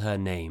what was her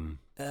name?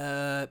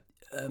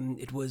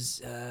 It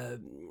was,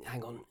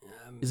 hang on.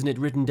 Isn't it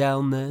written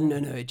down there?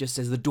 No, it just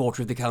says the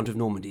daughter of the Count of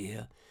Normandy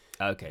here.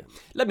 Okay,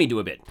 let me do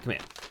a bit. Come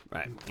here.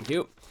 Right, thank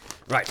you.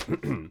 Right.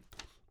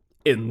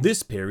 In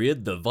this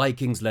period, the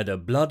Vikings led a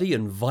bloody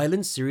and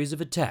violent series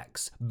of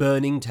attacks,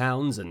 burning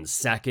towns and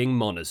sacking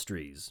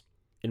monasteries.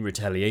 In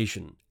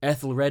retaliation,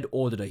 Ethelred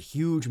ordered a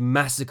huge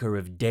massacre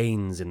of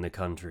Danes in the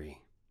country.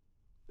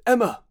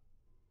 Emma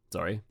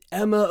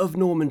of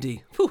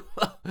Normandy.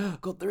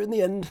 Got there in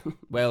the end.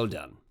 Well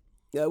done.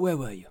 Where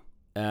were you?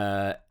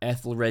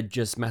 Ethelred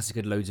just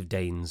massacred loads of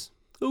Danes.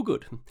 Oh,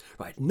 good.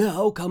 Right,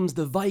 now comes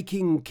the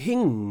Viking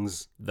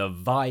kings. The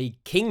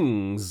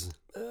Vikings?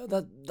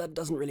 That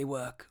doesn't really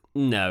work.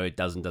 No, it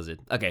doesn't, does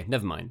it? Okay,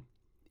 never mind.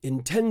 In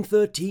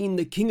 1013,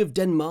 the King of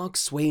Denmark,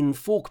 Sweyn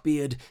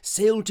Forkbeard,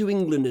 sailed to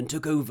England and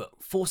took over,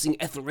 forcing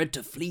Ethelred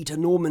to flee to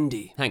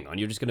Normandy. Hang on,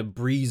 you're just going to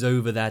breeze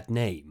over that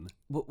name?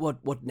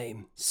 What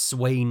name?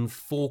 Sweyn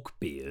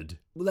Forkbeard.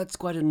 Well, that's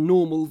quite a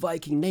normal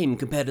Viking name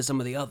compared to some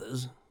of the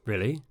others.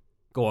 Really?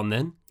 Go on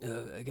then.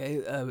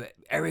 Okay,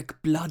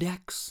 Eric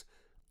Bloodaxe,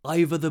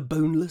 Ivar the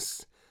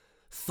Boneless,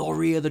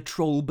 Thorir the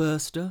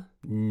Trollburster.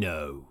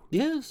 No.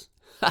 Yes.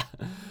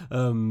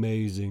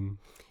 Amazing.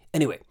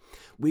 Anyway,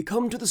 we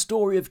come to the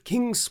story of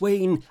King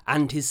Sweyn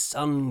and his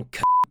son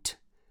Canute.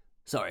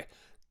 Sorry,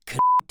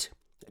 Canute.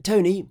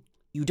 Tony,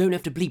 you don't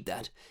have to bleep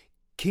that.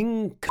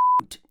 King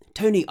Canute.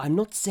 Tony, I'm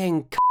not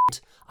saying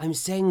Canute, I'm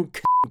saying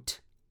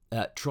Canute.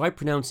 Try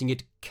pronouncing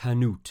it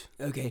Canute.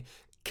 Okay,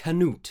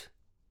 Canute.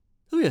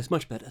 Oh yes,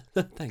 much better.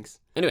 Thanks.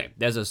 Anyway,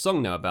 there's a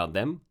song now about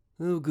them.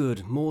 Oh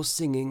good, more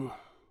singing.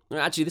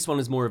 Actually, this one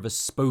is more of a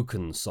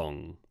spoken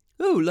song.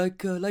 Oh,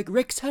 like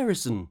Rex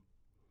Harrison.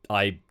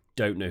 I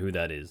don't know who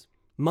that is.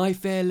 My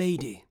Fair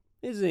Lady.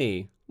 Is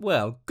he?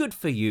 Well, good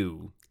for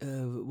you.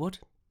 What?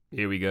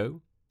 Here we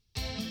go.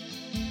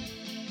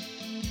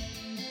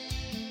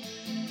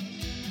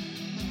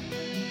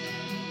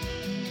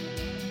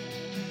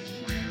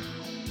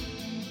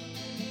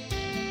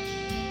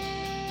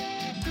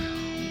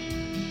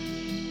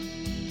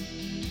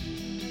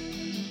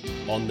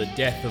 On the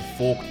death of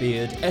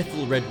Forkbeard,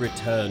 Ethelred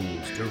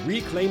returned to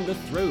reclaim the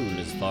throne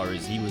as far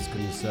as he was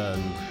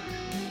concerned.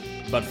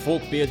 But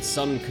Forkbeard's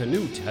son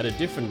Canute had a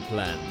different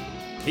plan.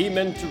 He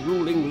meant to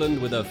rule England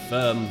with a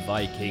firm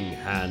Viking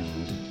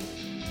hand.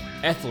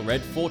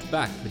 Ethelred fought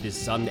back with his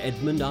son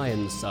Edmund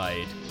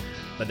Ironside,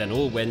 but then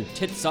all went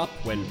tits up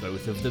when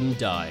both of them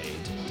died.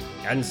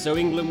 And so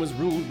England was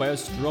ruled by a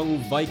strong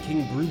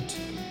Viking brute.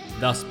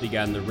 Thus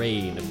began the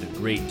reign of the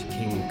great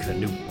King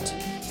Canute.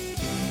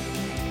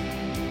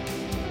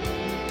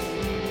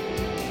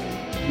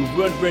 You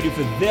weren't ready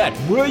for that,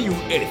 were you,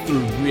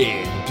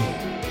 Ethelred?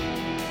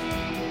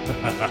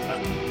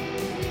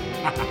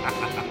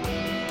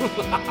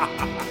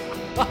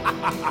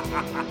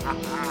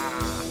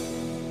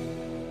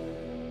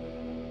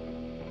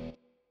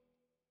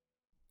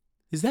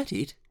 Is that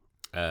it?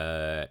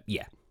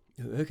 Yeah.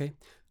 Okay.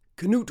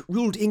 Canute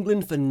ruled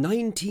England for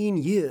 19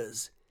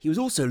 years. He was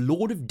also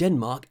Lord of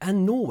Denmark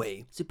and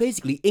Norway, so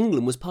basically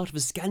England was part of a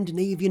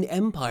Scandinavian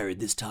empire at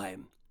this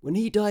time. When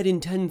he died in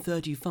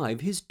 1035,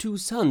 his 2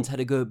 sons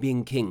had a go at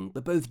being king,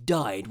 but both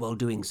died while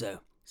doing so.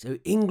 So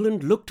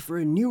England looked for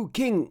a new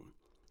king.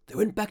 They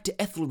went back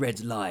to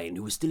Ethelred's line,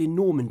 who was still in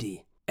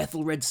Normandy.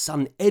 Ethelred's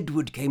son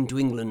Edward came to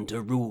England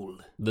to rule.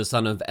 The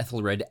son of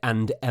Ethelred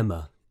and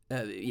Emma.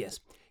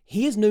 Yes.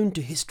 He is known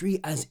to history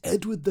as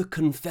Edward the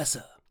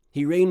Confessor.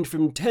 He reigned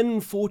from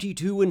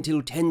 1042 until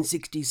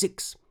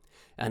 1066,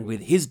 and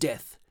with his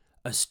death,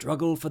 a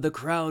struggle for the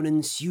crown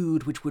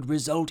ensued which would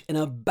result in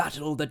a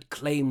battle that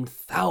claimed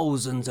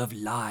thousands of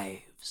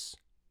lives.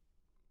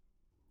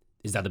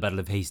 Is that the Battle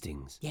of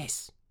Hastings?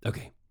 Yes.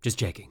 Okay, just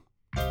checking.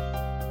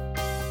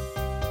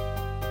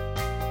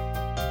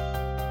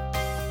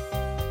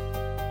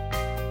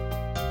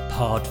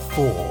 Part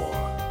 4.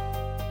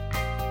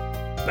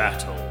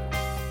 Battle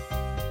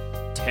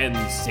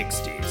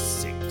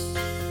 1066.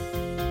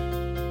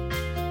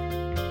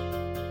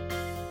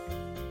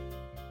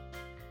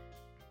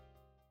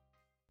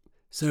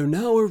 So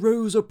now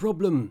arose a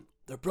problem,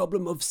 the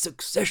problem of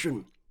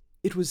succession.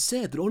 It was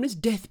said that on his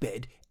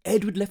deathbed,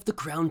 Edward left the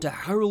crown to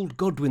Harold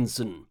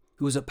Godwinson,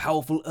 who was a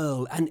powerful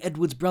earl and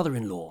Edward's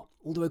brother-in-law,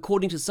 although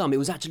according to some it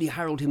was actually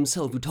Harold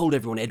himself who told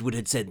everyone Edward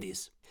had said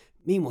this.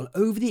 Meanwhile,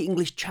 over the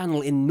English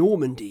Channel in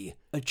Normandy,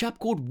 a chap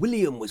called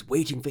William was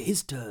waiting for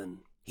his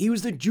turn. He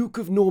was the Duke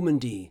of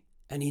Normandy,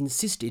 and he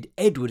insisted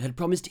Edward had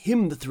promised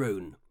him the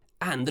throne,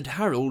 and that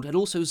Harold had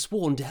also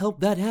sworn to help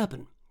that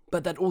happen,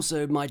 but that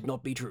also might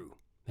not be true.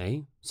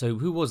 Hey, so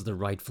who was the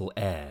rightful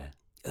heir?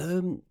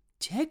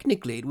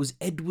 Technically it was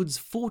Edward's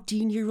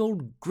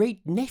 14-year-old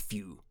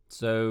great-nephew.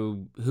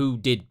 So who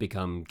did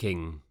become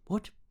king?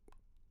 What?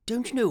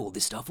 Don't you know all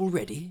this stuff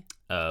already?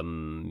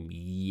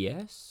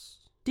 Yes?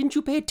 Didn't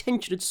you pay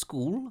attention at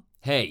school?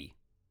 Hey,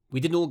 we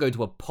didn't all go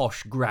to a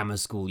posh grammar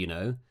school, you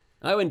know.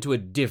 I went to a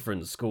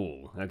different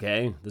school,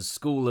 okay? The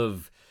school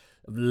of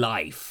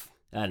life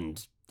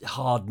and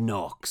hard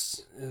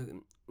knocks.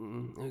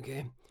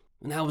 Okay.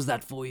 And how was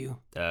that for you?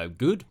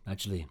 Good,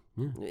 actually.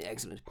 Yeah.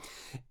 Excellent.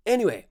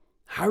 Anyway,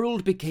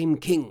 Harold became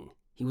king.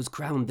 He was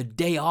crowned the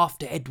day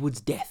after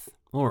Edward's death.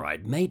 All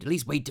right, mate, at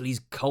least wait till he's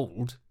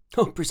cold.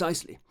 Oh,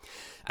 precisely.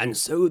 And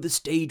so the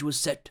stage was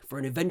set for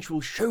an eventual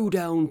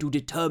showdown to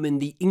determine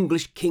the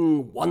English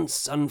king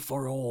once and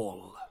for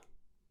all.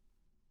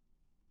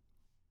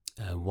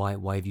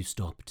 Why have you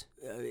stopped?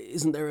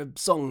 Isn't there a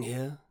song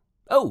here?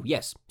 Oh,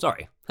 yes,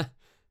 sorry.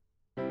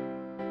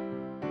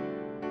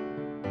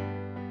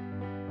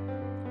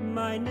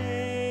 My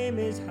name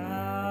is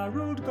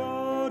Harold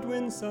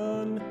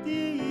Godwinson,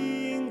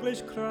 the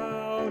English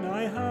crown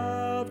I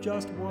have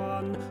just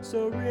won.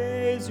 So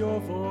raise your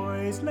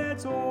voice,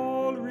 let's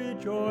all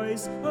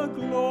rejoice, a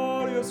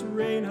glorious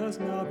reign has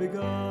now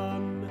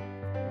begun.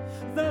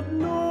 That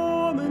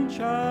Norman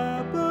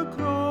chap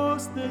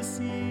across the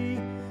sea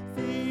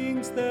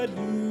thinks that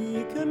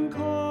he can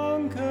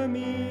conquer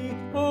me.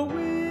 Oh,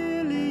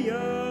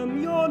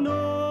 William, you're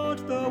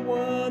not the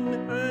one,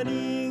 an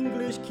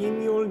English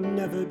king you'll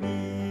never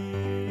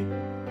be.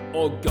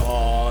 Oh,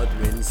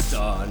 Godwin's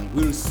son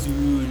will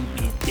soon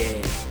be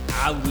dead.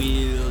 I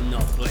will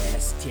not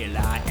rest till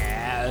I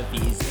have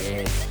his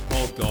head.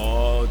 Oh,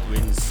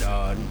 Godwin's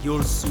son,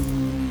 you'll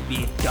soon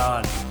be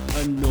done.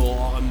 A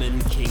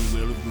Norman king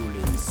will rule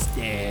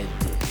instead.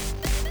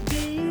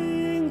 The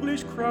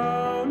English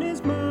crown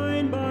is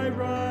mine by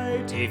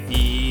right. If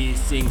he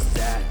thinks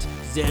that,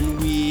 then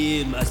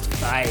we must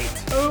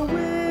fight. Oh,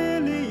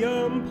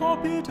 William,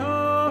 pop it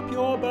up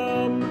your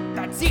bum.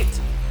 That's it!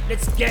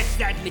 Let's get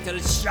that little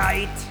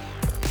shite!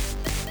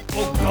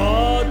 Oh,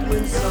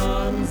 Godwin's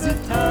son, the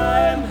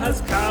time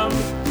has come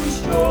to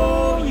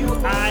show you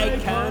I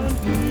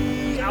can't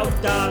be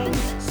outdone.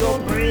 So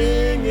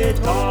bring it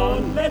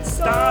on, let's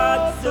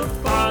start the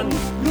fun.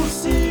 You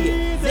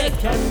see, there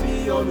can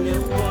be only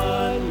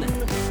one.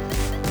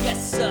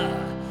 Yes, sir,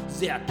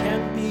 there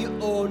can be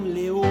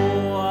only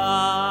one.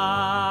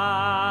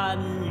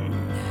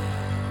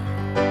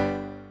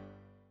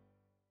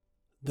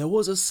 There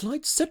was a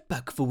slight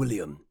setback for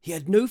William. He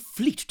had no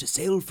fleet to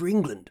sail for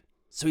England,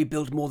 so he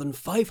built more than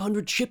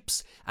 500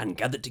 ships and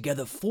gathered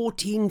together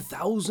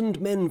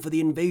 14,000 men for the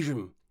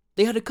invasion.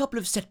 They had a couple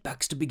of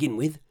setbacks to begin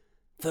with.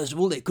 First of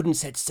all, they couldn't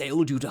set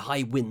sail due to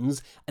high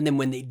winds, and then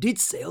when they did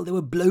sail, they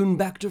were blown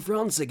back to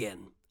France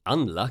again.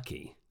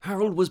 Unlucky.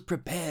 Harold was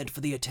prepared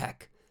for the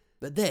attack,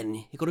 but then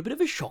he got a bit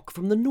of a shock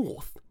from the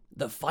north.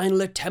 The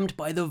final attempt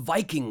by the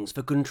Vikings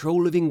for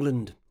control of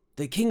England.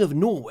 The King of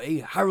Norway,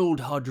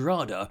 Harald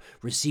Hardrada,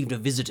 received a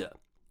visitor.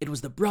 It was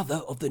the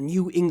brother of the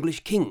new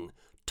English king,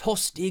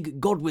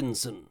 Tostig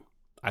Godwinson.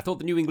 I thought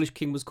the new English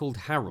king was called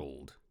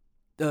Harold.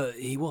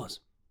 He was.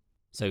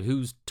 So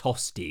who's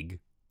Tostig?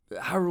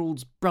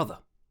 Harold's brother.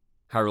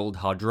 Harold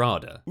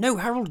Hardrada. No,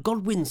 Harold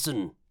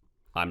Godwinson.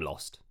 I'm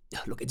lost.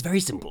 Look, it's very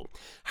simple.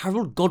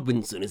 Harold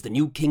Godwinson is the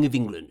new King of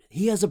England.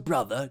 He has a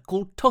brother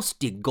called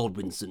Tostig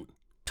Godwinson.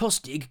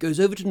 Tostig goes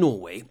over to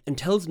Norway and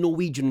tells the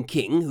Norwegian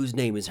king, whose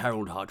name is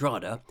Harold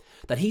Hardrada,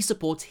 that he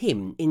supports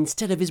him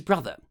instead of his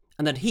brother,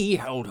 and that he,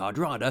 Harold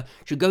Hardrada,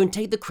 should go and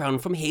take the crown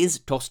from his,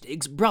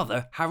 Tostig's,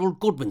 brother,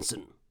 Harold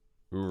Godwinson.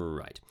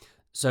 Right.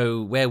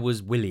 So where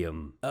was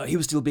William? He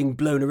was still being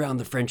blown around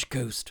the French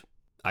coast.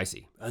 I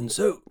see. And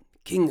so,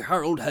 King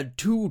Harold had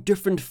two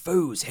different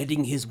foes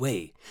heading his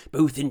way,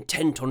 both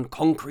intent on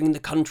conquering the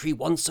country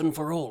once and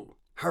for all.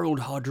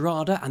 Harold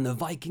Hardrada and the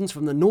Vikings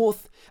from the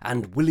north,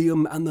 and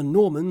William and the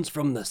Normans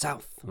from the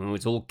south. Oh,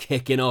 it's all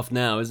kicking off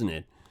now, isn't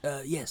it?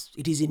 Yes,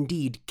 it is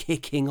indeed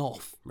kicking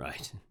off.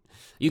 Right.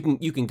 You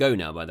can go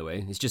now, by the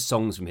way. It's just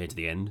songs from here to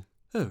the end.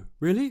 Oh,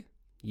 really?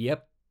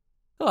 Yep.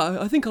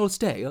 I think I'll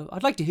stay.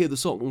 I'd like to hear the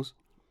songs.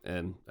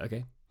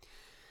 Okay.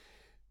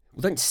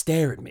 Well, don't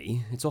stare at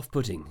me. It's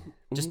off-putting.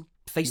 Just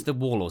face the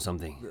wall or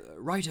something.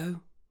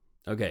 Righto.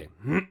 Okay.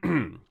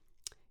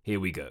 Here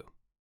we go.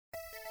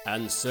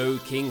 And so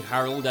King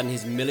Harold and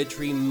his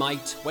military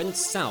might went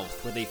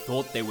south where they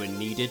thought they were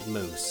needed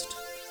most.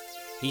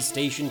 He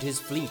stationed his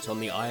fleet on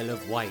the Isle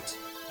of Wight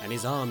and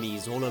his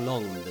armies all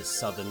along the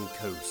southern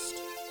coast.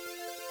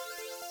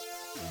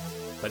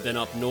 But then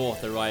up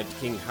north arrived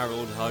King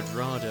Harold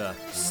Hardrada,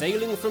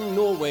 sailing from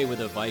Norway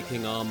with a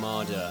Viking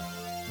armada.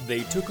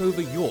 They took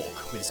over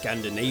York with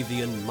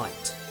Scandinavian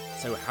might,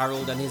 so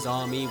Harold and his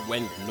army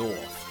went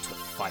north to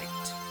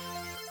fight.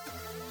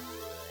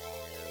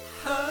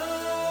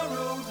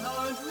 Harold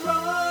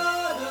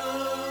Hardrada.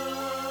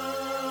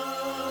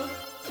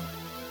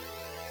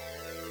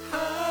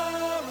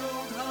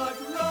 Harold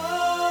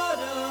Hardrada.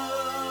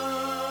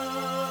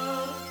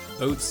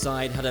 Both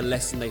sides had a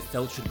lesson they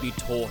felt should be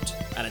taught,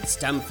 and at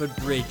Stamford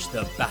Bridge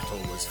the battle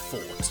was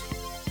fought.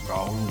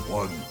 Round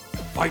one,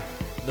 fight!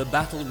 The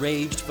battle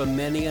raged for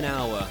many an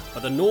hour,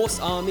 but the Norse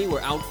army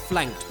were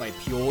outflanked by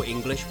pure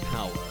English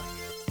power.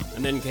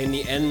 And then came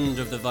the end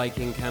of the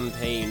Viking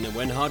campaign,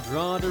 when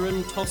Hardrada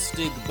and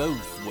Tostig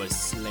both were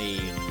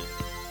slain.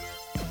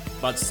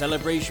 But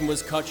celebration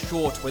was cut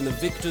short when the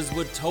victors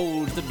were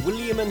told that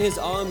William and his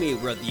army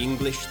were at the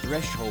English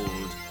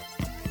threshold.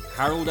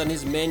 Harold and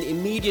his men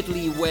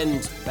immediately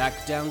went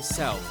back down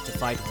south to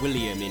fight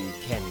William in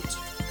Kent.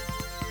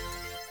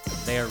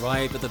 They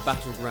arrived at the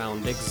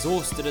battleground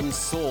exhausted and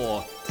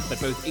sore, but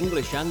both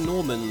English and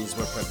Normans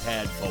were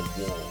prepared for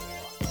war.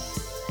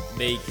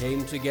 They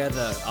came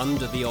together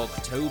under the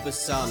October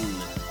sun.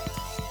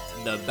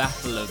 The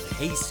Battle of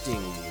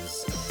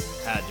Hastings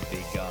had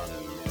begun.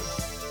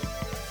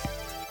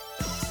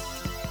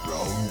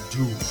 Round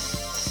two,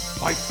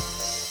 fight!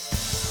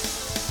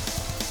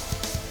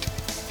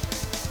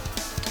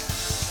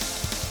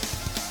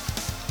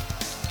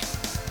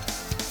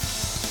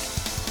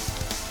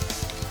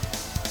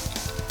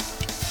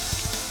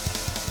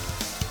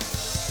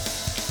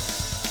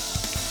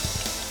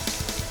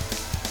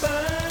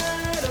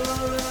 Battle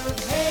of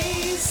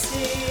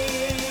Hastings.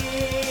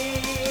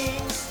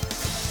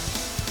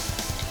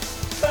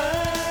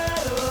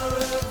 Battle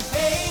of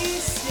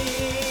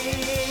Hastings.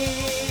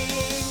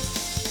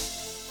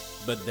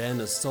 But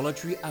then a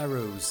solitary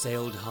arrow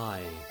sailed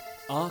high,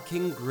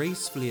 arcing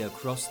gracefully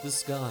across the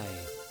sky.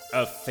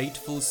 A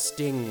fateful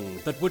sting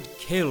that would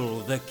kill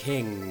the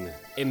king,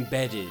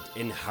 embedded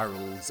in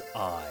Harold's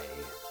eye.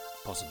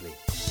 Possibly.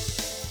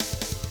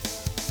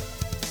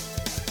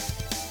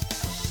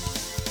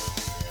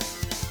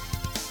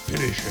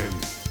 Finish him!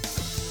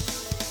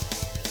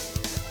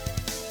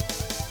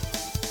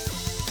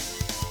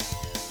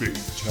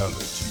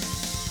 Fatality.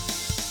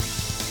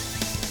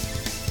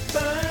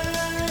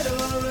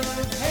 Battle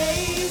of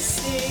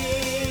Hastings.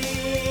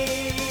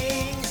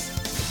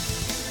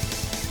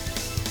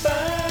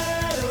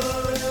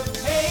 Battle of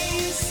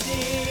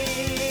Hastings.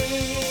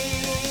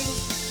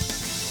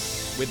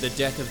 With the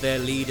death of their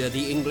leader,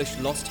 the English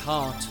lost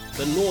heart.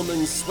 The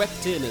Normans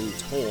swept in and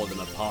tore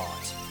them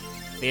apart.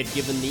 They had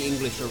given the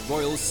English a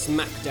royal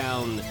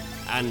smackdown,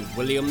 and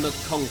William the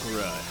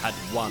Conqueror had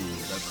won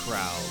the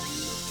crown.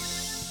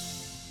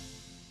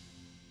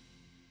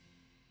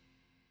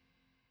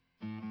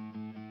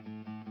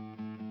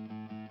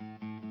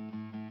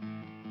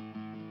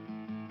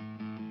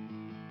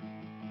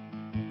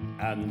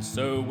 And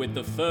so, with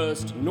the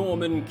first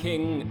Norman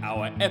king,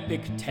 our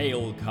epic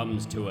tale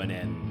comes to an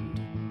end.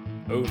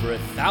 Over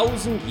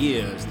 1,000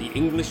 years, the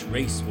English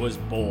race was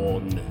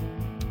born.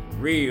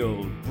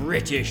 Real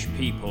British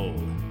people,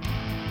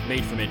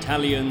 made from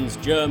Italians,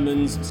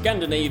 Germans,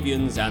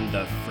 Scandinavians, and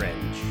the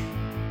French.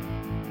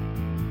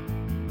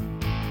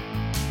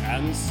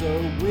 And so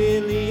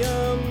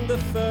William the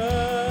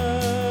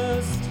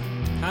First,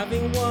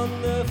 having won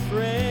the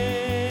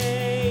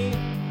fray,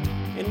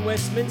 in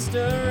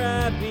Westminster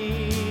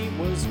Abbey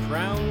was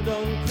crowned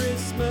on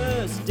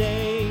Christmas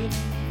Day.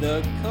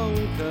 The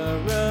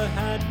Conqueror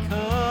had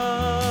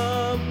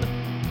come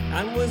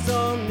and was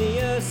on the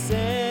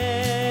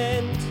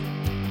ascent,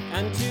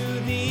 and to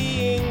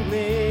the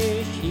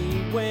English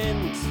he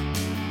went,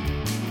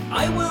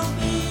 I will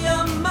be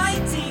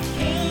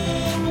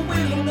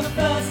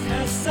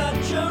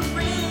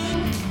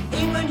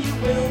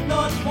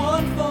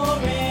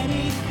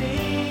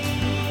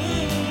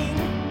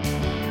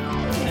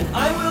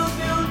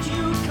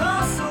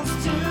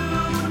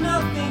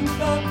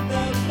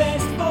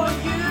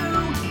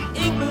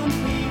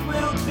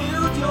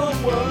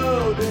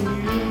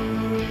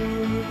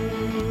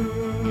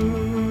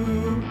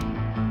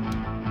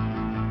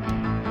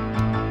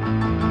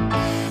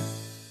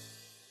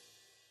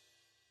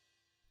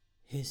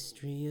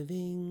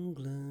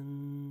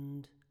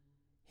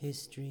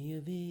History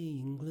of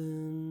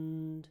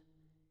England,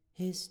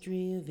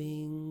 history of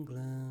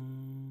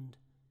England,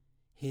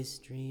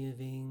 history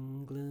of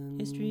England,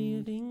 history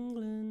of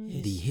England.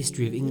 The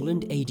History of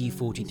England AD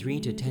 43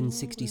 to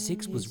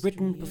 1066 was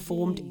written,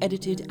 performed,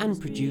 edited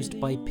and produced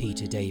by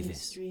Peter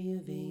Davis.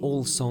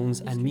 All songs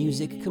and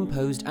music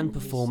composed and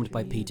performed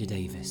by Peter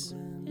Davis.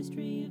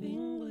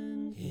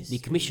 The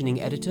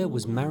commissioning editor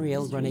was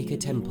Marielle Runacre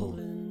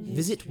Temple.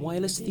 Visit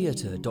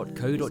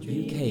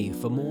wirelesstheatre.co.uk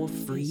for more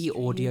free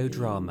audio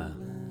drama.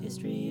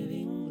 History of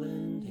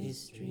England,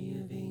 history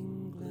of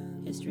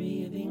England,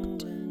 history of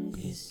England,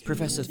 history.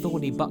 Professor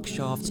Thorny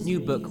Buckshaft's new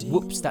book,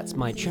 Whoops, That's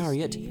My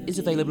Chariot, is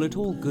available at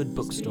all good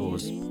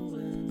bookstores.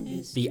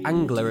 The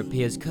Angler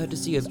appears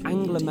courtesy of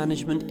Angler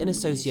Management in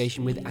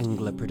association with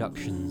Angler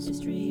Productions.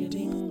 History of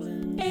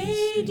England,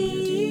 AD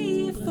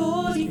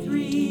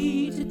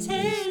 43 to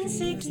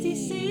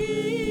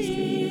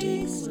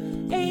 1066,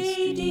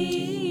 AD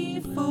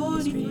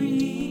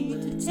 43 to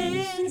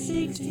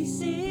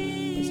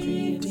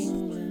 1066,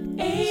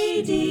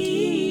 AD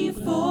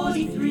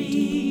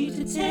 43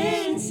 to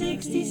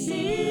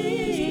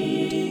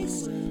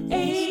 1066,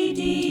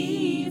 AD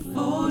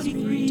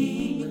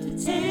 43 to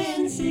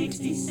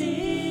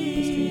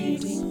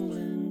 1066.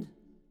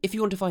 If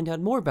you want to find out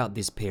more about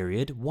this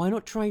period, why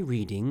not try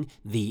reading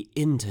the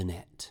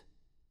Internet?